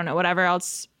major. I don't know. Whatever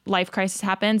else life crisis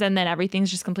happens. And then everything's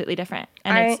just completely different.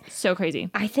 And it's so crazy.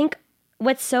 I think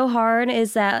what's so hard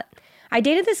is that I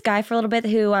dated this guy for a little bit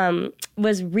who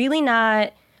was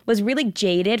really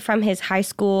jaded from his high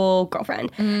school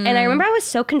girlfriend. And I remember I was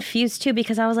so confused too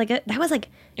because I was like, that was like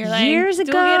years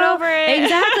ago. Get over it.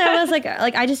 Exactly. I was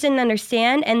like I just didn't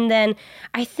understand. And then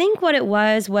I think what it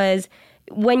was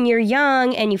when you're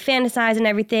young and you fantasize and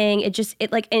everything,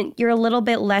 and you're a little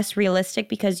bit less realistic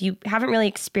because you haven't really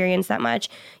experienced that much.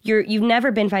 You've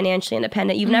never been financially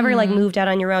independent. You've never like moved out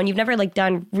on your own. You've never like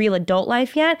done real adult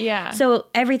life yet. Yeah. So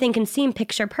everything can seem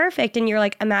picture perfect and you're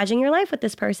like imagining your life with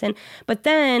this person. But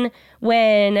then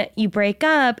when you break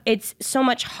up, it's so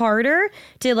much harder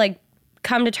to like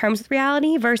come to terms with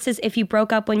reality versus if you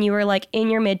broke up when you were like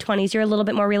in your mid-20s, you're a little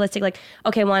bit more realistic. Like,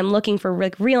 okay, well, I'm looking for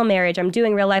like real marriage. I'm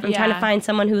doing real life. I'm trying to find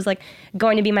someone who's like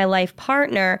going to be my life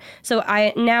partner. So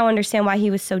I now understand why he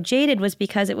was so jaded was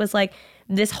because it was like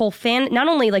this whole not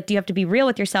only like do you have to be real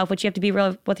with yourself, which you have to be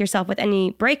real with yourself with any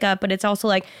breakup, but it's also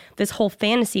like this whole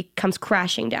fantasy comes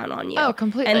crashing down on you. Oh,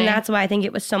 completely. And that's why I think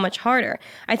it was so much harder.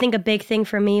 I think a big thing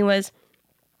for me was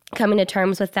coming to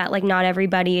terms with that, like not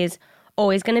everybody is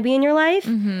always going to be in your life.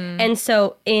 And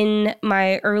so in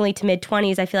my early to mid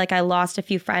 20s, I feel like I lost a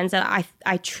few friends that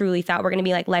I truly thought were going to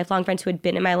be like lifelong friends who had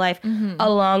been in my life a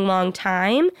long, long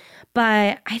time.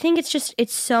 But I think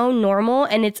it's so normal.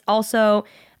 And it's also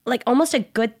like almost a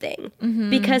good thing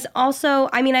because also,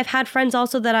 I mean, I've had friends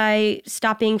also that I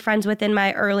stopped being friends with in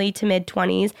my early to mid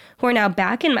 20s who are now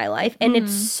back in my life. And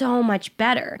it's so much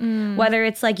better. Whether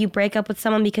it's like you break up with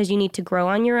someone because you need to grow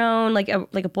on your own, like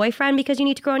a boyfriend because you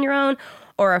need to grow on your own,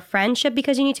 or a friendship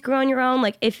because you need to grow on your own.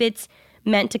 Like if it's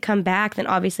meant to come back, then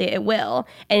obviously it will.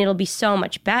 And it'll be so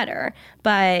much better.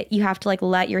 But you have to like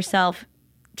let yourself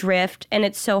drift, and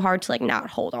it's so hard to like not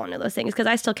hold on to those things because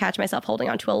I still catch myself holding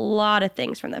on to a lot of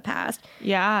things from the past.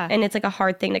 Yeah. And it's like a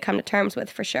hard thing to come to terms with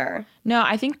for sure. No,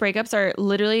 I think breakups are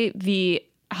literally the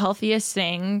healthiest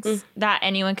things that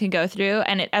anyone can go through.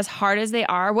 And as hard as they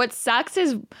are, what sucks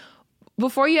is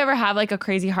before you ever have like a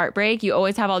crazy heartbreak, you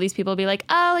always have all these people be like,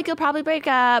 oh, like you'll probably break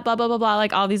up, blah, blah, blah, blah,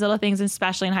 like all these little things,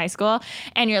 especially in high school.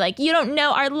 And you're like, you don't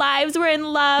know, our lives were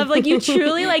in love. Like you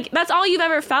truly like, that's all you've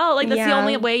ever felt. Like that's the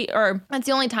only way, or that's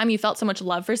the only time you felt so much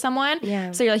love for someone.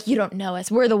 Yeah. So you're like, you don't know us.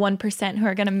 We're the 1% who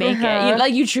are going to make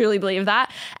it. You truly believe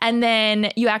that. And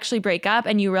then you actually break up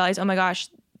and you realize, oh my gosh,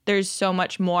 there's so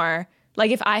much more.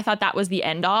 Like, if I thought that was the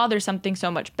end all, there's something so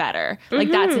much better.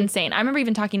 Like, that's insane. I remember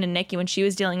even talking to Nikki when she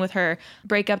was dealing with her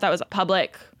breakup that was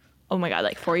public. Oh, my God,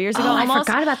 like 4 years ago almost. I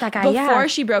forgot about that guy, Before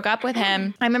she broke up with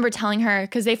him, I remember telling her,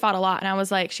 because they fought a lot, and I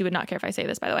was like, she would not care if I say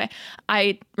this, by the way.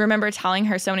 I remember telling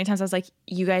her so many times, I was like,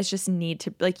 you guys just need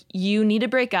to, like, you need to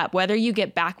break up. Whether you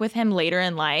get back with him later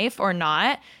in life or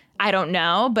not, I don't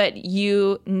know, but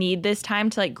you need this time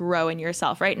to like grow in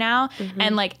yourself right now.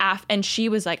 And like, and she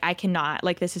was like, I cannot,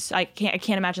 like, this is, I can't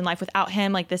imagine life without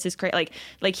him. Like, this is great.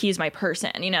 Like he's my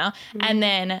person, you know? And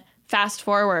then fast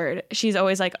forward, she's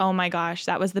always like, oh my gosh,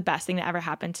 that was the best thing that ever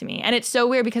happened to me. And it's so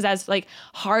weird because as like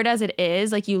hard as it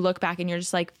is, like you look back and you're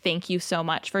just like, thank you so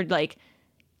much for like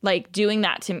doing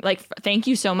that to me. Like, thank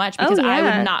you so much because I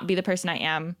would not be the person I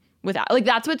am without, like,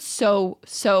 that's what's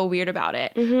so weird about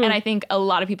it. And I think a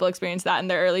lot of people experience that in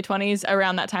their early 20s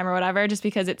around that time or whatever, just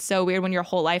because it's so weird when your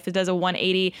whole life does a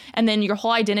 180 and then your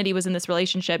whole identity was in this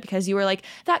relationship because you were like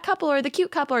that couple or the cute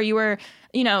couple or you were,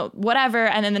 you know, whatever.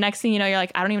 And then the next thing you know, you're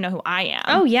like, I don't even know who I am.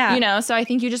 Oh, yeah. You know, so I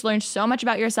think you just learn so much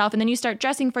about yourself and then you start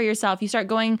dressing for yourself. You start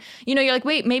going, you know, you're like,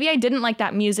 wait, maybe I didn't like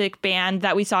that music band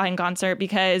that we saw in concert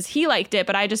because he liked it,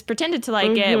 but I just pretended to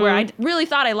like it where I really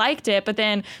thought I liked it. But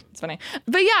then it's funny.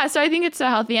 But yeah, so I think it's so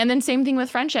healthy. And then same thing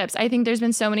with friendships. I think there's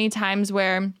been so many times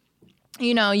where,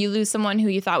 you know, you lose someone who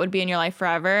you thought would be in your life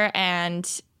forever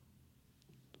and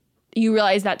you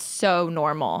realize that's so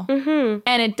normal.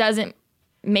 And it doesn't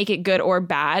make it good or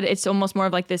bad. It's almost more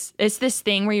of like this, it's this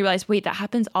thing where you realize, wait, that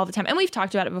happens all the time. And we've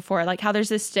talked about it before, like how there's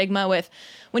this stigma with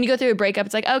when you go through a breakup,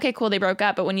 it's like, okay, cool, they broke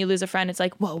up. But when you lose a friend, it's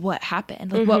like, whoa, what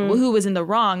happened? Like who was in the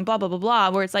wrong? Blah, blah, blah, blah.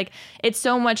 Where it's like, it's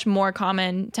so much more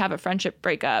common to have a friendship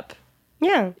breakup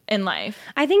in life.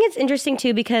 I think it's interesting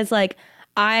too, because like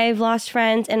I've lost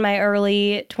friends in my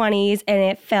early 20s and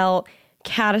it felt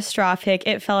catastrophic.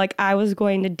 It felt like I was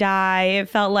going to die. It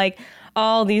felt like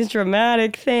all these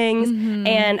dramatic things.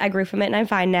 And I grew from it and I'm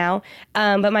fine now.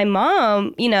 But my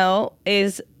mom, you know,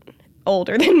 is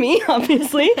older than me,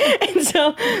 obviously. And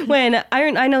so when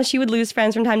I know she would lose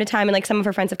friends from time to time, and like some of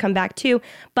her friends have come back too.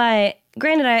 But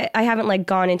granted, I haven't like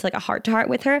gone into like a heart to heart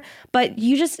with her, but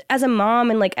you just, as a mom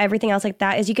and like everything else like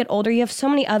that, as you get older, you have so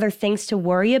many other things to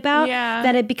worry about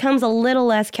that it becomes a little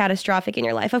less catastrophic in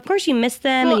your life. Of course, you miss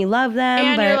them and you love them.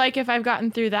 And but you're like, if I've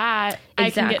gotten through that, I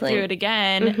can get through it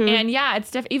again. And yeah,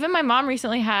 it's even my mom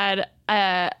recently had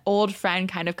a old friend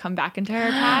kind of come back into her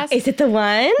past. Is it the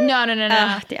one? No.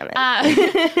 Oh, damn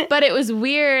it. But it was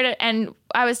weird, and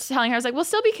I was telling her, I was like, well,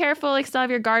 still be careful, like still have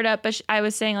your guard up. But I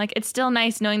was saying, like, it's still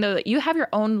nice knowing though that you have your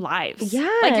own lives.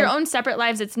 Yeah. Like your own separate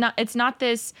lives. It's not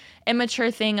this immature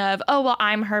thing of, oh, well,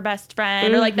 I'm her best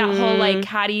friend, or like that whole like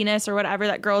cattiness or whatever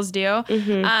that girls do.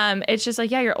 It's just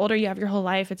like, yeah, you're older, you have your whole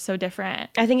life. It's so different.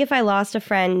 I think if I lost a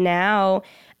friend now,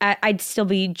 I'd still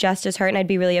be just as hurt and I'd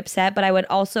be really upset. But I would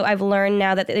also, I've learned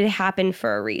now that it happened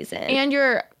for a reason. And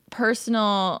your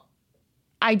personal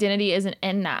identity isn't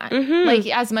in that. Like,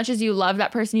 as much as you love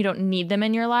that person, you don't need them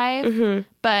in your life,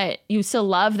 but you still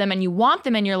love them and you want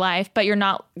them in your life, but you're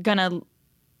not gonna,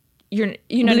 you know lose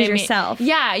what I mean? yourself.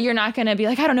 Yeah, you're not gonna be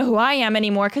like, I don't know who I am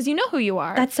anymore, because you know who you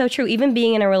are. That's so true. Even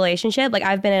being in a relationship, like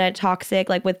I've been in a toxic,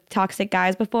 like with toxic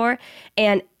guys before,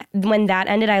 and when that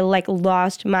ended, I like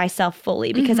lost myself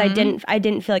fully because I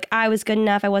didn't feel like I was good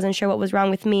enough. I wasn't sure what was wrong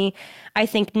with me. I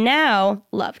think now,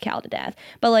 love Cal to death,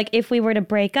 but like if we were to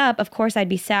break up, of course I'd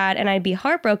be sad and I'd be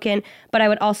heartbroken, but I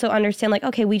would also understand like,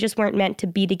 okay, we just weren't meant to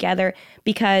be together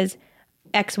because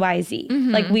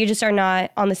XYZ. Like we just are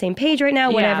not on the same page right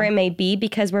now, whatever it may be,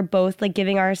 because we're both like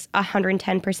giving ours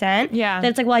 110%. Yeah. That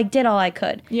it's like, well, I did all I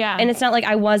could. Yeah. And it's not like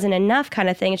I wasn't enough kind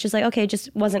of thing. It's just like, okay, it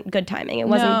just wasn't good timing. It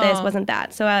wasn't this, wasn't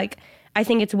that. So I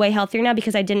think it's way healthier now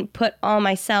because I didn't put all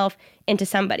myself into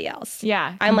somebody else.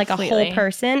 Yeah, I'm like a completely. whole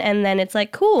person, and then it's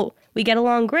like, cool, we get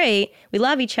along great, we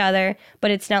love each other,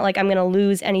 but it's not like I'm going to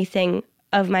lose anything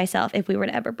of myself if we were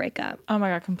to ever break up. Oh my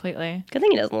God, completely. Good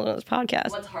thing he doesn't listen to this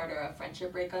podcast. What's harder, a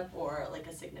friendship breakup or like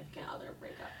a significant other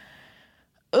breakup?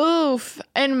 Oof.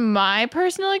 In my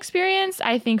personal experience,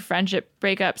 I think friendship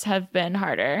breakups have been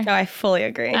harder. Oh, I fully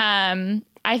agree.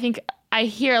 I think I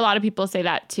hear a lot of people say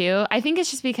that too. I think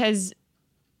it's just because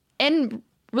in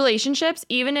relationships,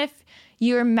 even if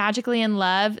you're magically in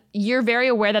love, you're very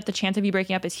aware that the chance of you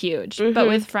breaking up is huge. But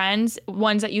with friends,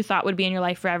 ones that you thought would be in your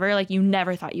life forever, like you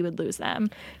never thought you would lose them.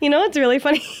 You know what's really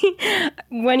funny?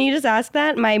 When you just asked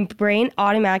that, my brain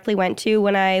automatically went to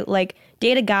when I like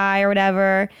date a guy or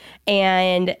whatever,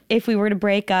 and if we were to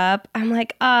break up, I'm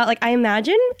like I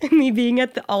imagine me being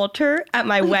at the altar at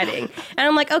my wedding. And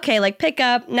I'm like, okay, like pick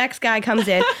up, next guy comes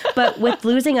in. But with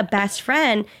losing a best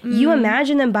friend, you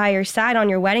imagine them by your side on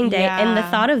your wedding day, and the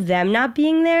thought of them not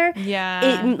being there,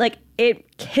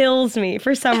 it kills me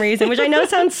for some reason, which I know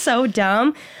sounds so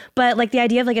dumb, but like the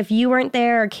idea of like if you weren't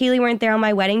there or Keely weren't there on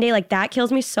my wedding day, like that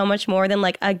kills me so much more than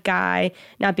like a guy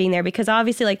not being there, because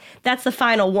obviously like that's the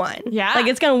final one. Yeah. Like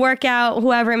it's gonna work out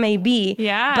whoever it may be.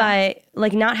 Yeah. But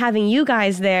like not having you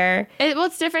guys there.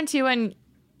 It's different too when,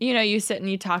 you know, you sit and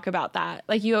you talk about that.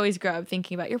 Like you always grow up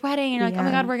thinking about your wedding and you're like, oh my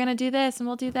God, we're going to do this and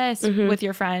we'll do this with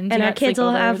your friends. And our kids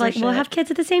will have like, we'll have kids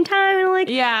at the same time. And like,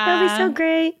 that'll be so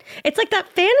great. It's like that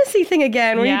fantasy thing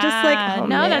again where you're just like, oh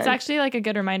no, man. that's actually like a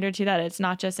good reminder too that it's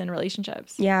not just in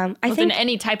relationships. Yeah. I It's think in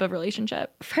any type of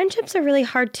relationship. friendships are really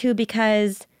hard too,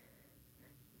 because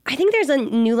I think there's a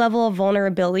new level of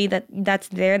vulnerability that's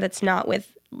there that's not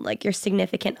with like your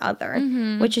significant other,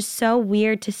 which is so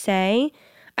weird to say.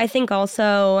 I think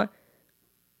also,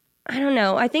 I don't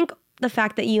know, I think the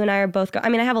fact that you and I are both, I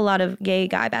have a lot of gay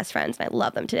guy best friends and I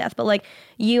love them to death, but like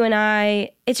you and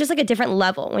I, it's just like a different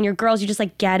level. When you're girls, you just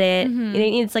like get it.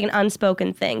 It's like an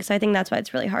unspoken thing. So I think that's why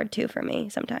it's really hard too for me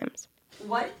sometimes.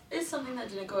 What is something that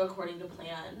didn't go according to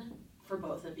plan for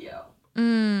both of you?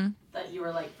 That you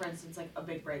were like, for instance, like a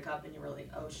big breakup and you were like,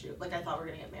 oh shoot, like I thought we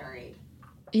were gonna get married.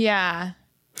 Yeah.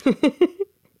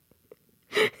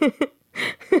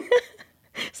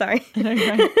 Sorry.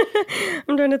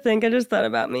 I'm trying to think. I just thought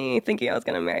about me thinking I was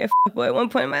going to marry a fuckboy at one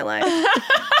point in my life.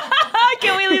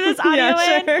 Can we leave this audio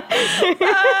in? Sure.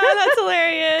 That's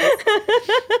hilarious.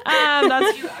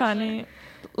 That's funny.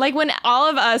 Like when all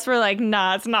of us were like,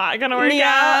 nah, it's not going to work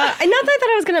out. And not that I thought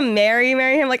I was going to marry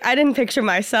him. Like I didn't picture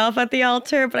myself at the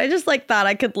altar, but I just like thought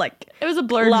I could like It was a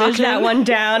blurred lock vision. that one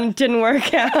down. It didn't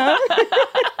work out.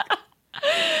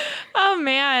 Oh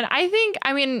man.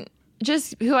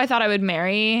 Just who I thought I would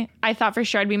marry. I thought for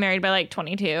sure I'd be married by like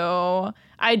 22.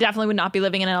 I definitely would not be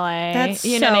living in LA. That's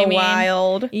you know so what I mean?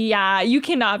 wild. Yeah, you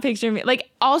cannot picture me. Like,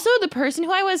 also the person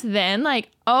who I was then, like,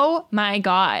 oh my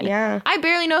God. Yeah. I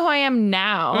barely know who I am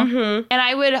now. And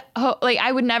I would,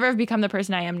 I would never have become the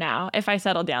person I am now if I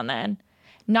settled down then.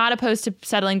 Not opposed to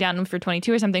settling down for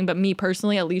 22 or something, but me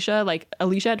personally, Alicia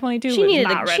at 22 She was needed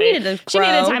not to, ready. she needed to She grow.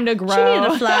 needed time to grow. She needed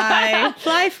to fly.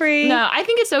 Fly free. No, I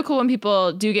think it's so cool when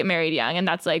people do get married young, and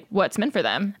that's like what's meant for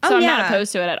them. So I'm not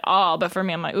opposed to it at all. But for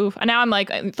me, I'm like, oof. And now I'm like,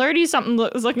 30 something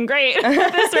is looking great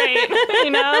at this rate,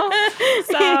 you know?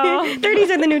 So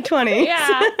 30s are the new 20s.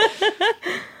 yeah.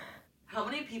 How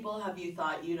many people have you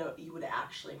thought you would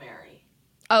actually marry?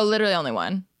 Oh, literally only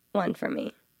one. One for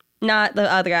me. Not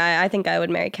the other guy. I think I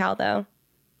would marry Cal, though.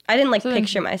 I didn't like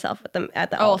picture myself at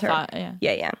the altar.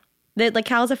 Yeah.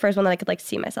 Cal's the first one that I could like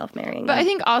see myself marrying. But I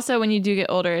think also when you do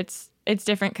get older, it's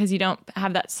different because you don't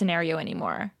have that scenario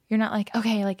anymore. You're not like,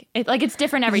 okay, like it's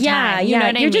different every time. You know what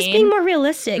I mean? You're just being more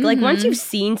realistic. Like once you've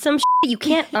seen some shit, you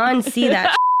can't unsee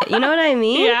that shit. You know what I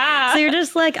mean? Yeah. So you're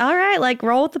just like, all right, like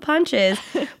roll with the punches.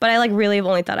 But I like really have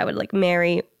only thought I would like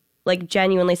marry, like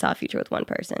genuinely saw a future with one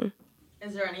person.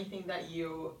 Is there anything that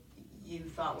you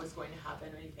thought was going to happen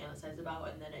or you fantasized about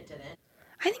and then it didn't?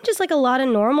 I think just like a lot of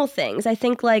normal things. I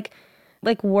think like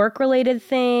work-related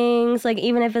things, like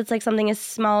even if it's like something as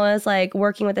small as like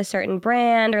working with a certain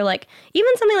brand or like even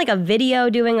something like a video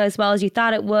doing as well as you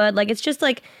thought it would. Like it's just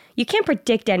like you can't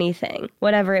predict anything,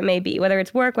 whatever it may be, whether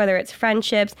it's work, whether it's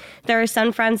friendships. There are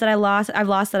some friends that I've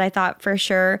lost that I thought for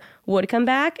sure would come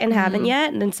back and haven't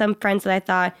yet. And then some friends that I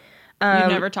thought would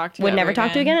never talk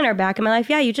to again and are back in my life.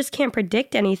 Yeah, you just can't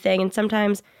predict anything. And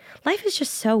sometimes life is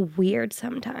just so weird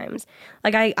sometimes.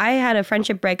 Like I had a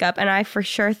friendship breakup and I for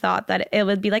sure thought that it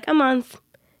would be like a month,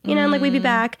 you know, and like we'd be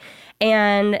back.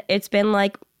 And it's been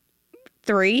like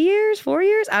 3 years, 4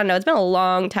 years. I don't know. It's been a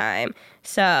long time.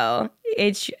 So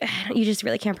you just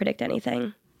really can't predict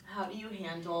anything. How do you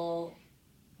handle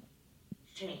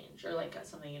change or like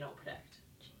something you don't predict?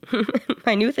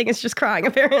 My new thing is just crying,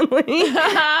 apparently.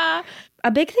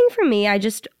 A big thing for me,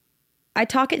 I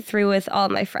talk it through with all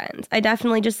of my friends. I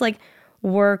definitely just like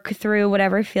work through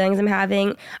whatever feelings I'm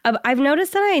having. I've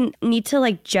noticed that I need to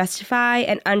like justify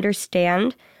and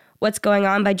understand what's going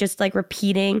on by just like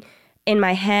repeating in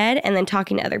my head and then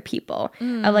talking to other people.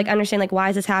 Of like understand like why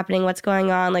is this happening? What's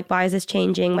going on? Like why is this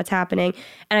changing? What's happening?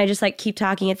 And I just like keep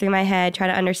talking it through my head, try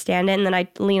to understand it, and then I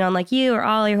lean on like you or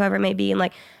Ollie or whoever it may be and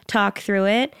like talk through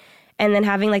it. And then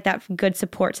having like that good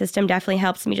support system definitely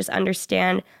helps me just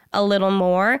understand a little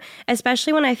more,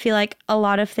 especially when I feel like a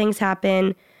lot of things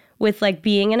happen with like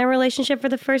being in a relationship for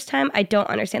the first time. I don't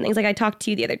understand things. Like I talked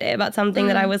to you the other day about something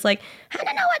that I was like, I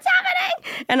don't know what's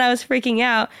happening. And I was freaking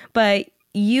out. But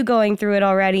you going through it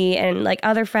already and like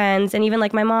other friends and even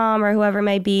like my mom or whoever it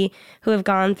may be who have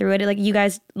gone through it, like you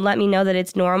guys let me know that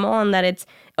it's normal and that it's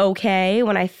okay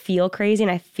when I feel crazy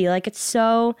and I feel like it's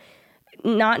so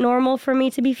not normal for me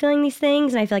to be feeling these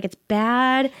things and I feel like it's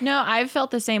bad. No, I've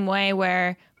felt the same way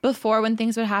where before when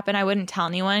things would happen, I wouldn't tell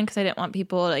anyone because I didn't want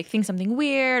people to like think something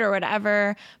weird or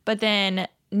whatever. But then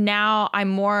now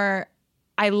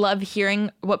I love hearing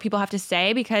what people have to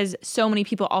say because so many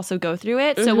people also go through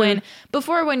it. So when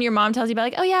your mom tells you about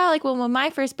like, oh yeah, like well, when my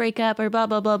first breakup or blah,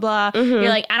 blah, blah, blah, you're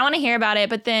like, I don't want to hear about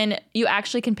it. But then you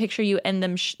actually can picture you in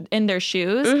them in their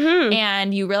shoes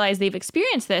and you realize they've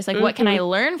experienced this. Like what can I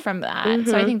learn from that?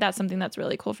 So I think that's something that's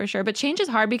really cool for sure. But change is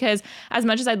hard because as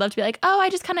much as I'd love to be like, oh, I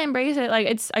just kind of embrace it.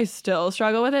 Like I still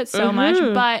struggle with it so much,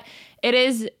 but it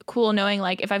is cool knowing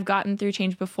like if I've gotten through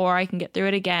change before, I can get through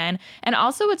it again. And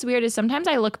also what's weird is sometimes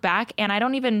I look back and I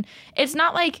don't even, it's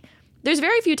not like, there's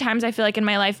very few times I feel like in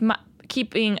my life,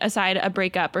 keeping aside a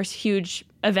breakup or diffuse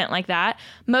event like that,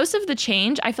 most of the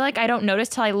change, I feel like I don't notice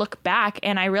till I look back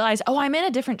and I realize, oh, I'm in a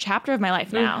different chapter of my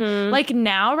life now. Like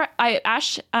now,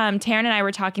 Taryn and I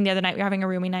were talking the other night, we were having a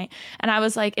roomie night, and I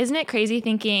was like, isn't it crazy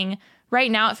thinking right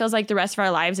now it feels like the rest of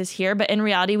our lives is here, but in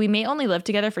reality, we may only live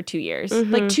together for 2 years,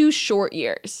 like 2 short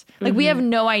years. Like we have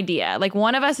no idea. Like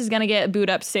one of us is going to get booed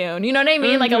up soon. You know what I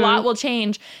mean? Like a lot will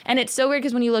change. And it's so weird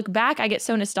because when you look back, I get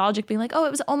so nostalgic being like, oh,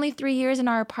 it was only 3 years in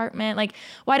our apartment. Like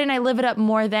why didn't I live it up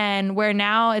more then? Where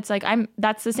now it's like,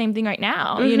 that's the same thing right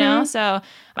now, you know? So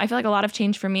I feel like a lot of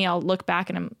change for me, I'll look back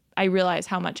and I realize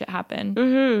how much it happened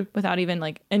without even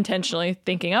like intentionally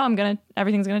thinking, oh,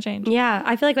 everything's gonna change. Yeah,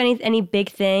 I feel like any big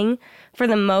thing, for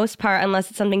the most part, unless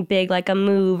it's something big like a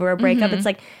move or a breakup, it's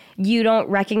like you don't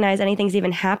recognize anything's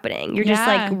even happening. You're just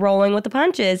like rolling with the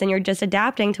punches and you're just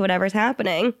adapting to whatever's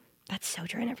happening. That's so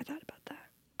true. I never thought about that.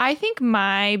 I think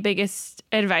my biggest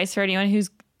advice for anyone who's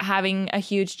having a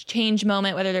huge change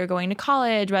moment, whether they're going to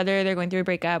college, whether they're going through a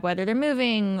breakup, whether they're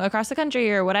moving across the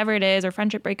country or whatever it is, or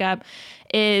friendship breakup,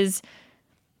 is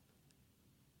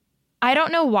I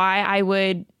don't know why I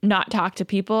would not talk to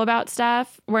people about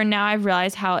stuff, where now I've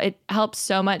realized how it helps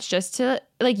so much just to,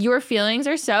 like, your feelings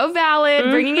are so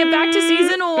valid, bringing it back to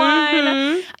season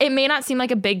 1. It may not seem like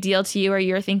a big deal to you, or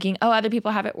you're thinking, oh, other people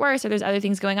have it worse, or there's other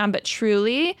things going on, but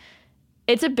truly,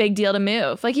 it's a big deal to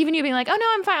move. Like, even you being like, oh, no,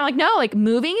 I'm fine. I'm like, no, like,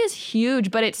 moving is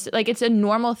huge, but it's like, it's a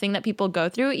normal thing that people go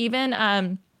through. Even,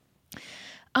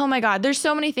 oh my God, there's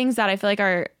so many things that I feel like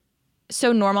are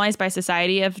so normalized by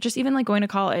society, of just even like going to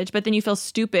college, but then you feel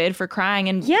stupid for crying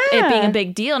and it being a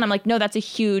big deal. And I'm like, no, that's a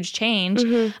huge change.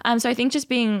 So I think just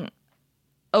being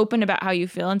open about how you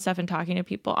feel and stuff, and talking to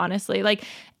people honestly, like,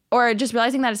 or just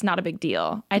realizing that it's not a big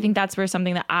deal. I think that's where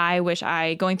something that I wish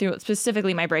going through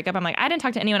specifically my breakup, I'm like, I didn't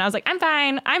talk to anyone. I was like, I'm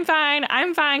fine.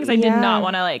 Because I did not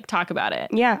want to like talk about it.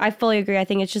 Yeah, I fully agree. I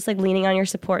think it's just like leaning on your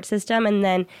support system. And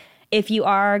then if you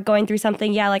are going through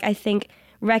something, like I think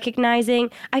recognizing,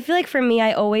 I feel like for me,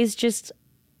 I always just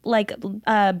like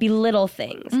belittle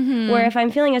things, where if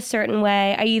I'm feeling a certain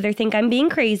way, I either think I'm being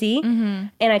crazy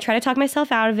and I try to talk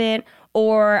myself out of it,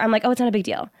 or I'm like, oh, it's not a big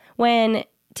deal, when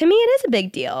to me it is a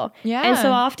big deal. And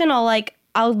so often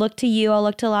I'll look to you, I'll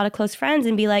look to a lot of close friends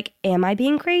and be like, am I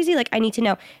being crazy? Like, I need to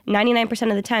know. 99%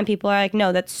 of the time people are like,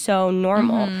 no, that's so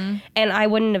normal. And I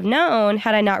wouldn't have known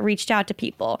had I not reached out to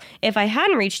people. If I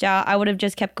hadn't reached out, I would have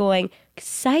just kept going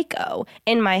psycho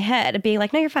in my head, being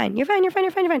like, no, you're fine,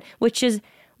 which is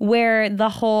where the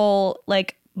whole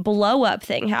like blow up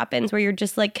thing happens, where you're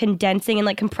just like condensing and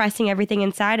like compressing everything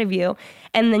inside of you,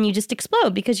 and then you just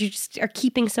explode because you just are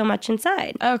keeping so much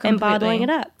inside and bottling it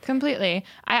up. Completely.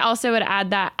 I also would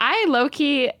add that I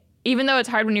low-key, even though it's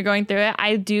hard when you're going through it,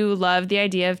 I do love the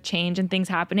idea of change and things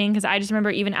happening, because I just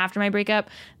remember even after my breakup,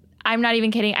 I'm not even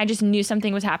kidding, I just knew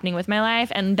something was happening with my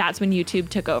life, and that's when YouTube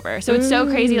took over. So it's so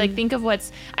crazy. Like, think of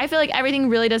I feel like everything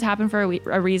really does happen for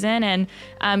a reason, and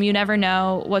you never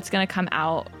know what's going to come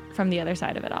out from the other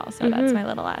side of it all. So that's my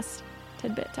little last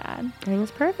tidbit to add. I think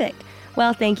it's perfect.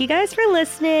 Well, thank you guys for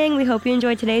listening. We hope you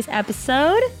enjoyed today's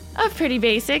episode of Pretty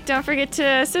Basic. Don't forget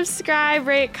to subscribe,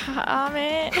 rate,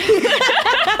 comment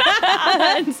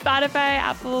on Spotify,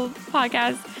 Apple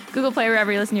Podcasts, Google Play,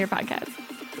 wherever you listen to your podcasts.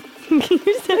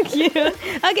 You're so cute.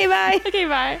 Okay, bye. Okay,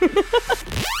 bye.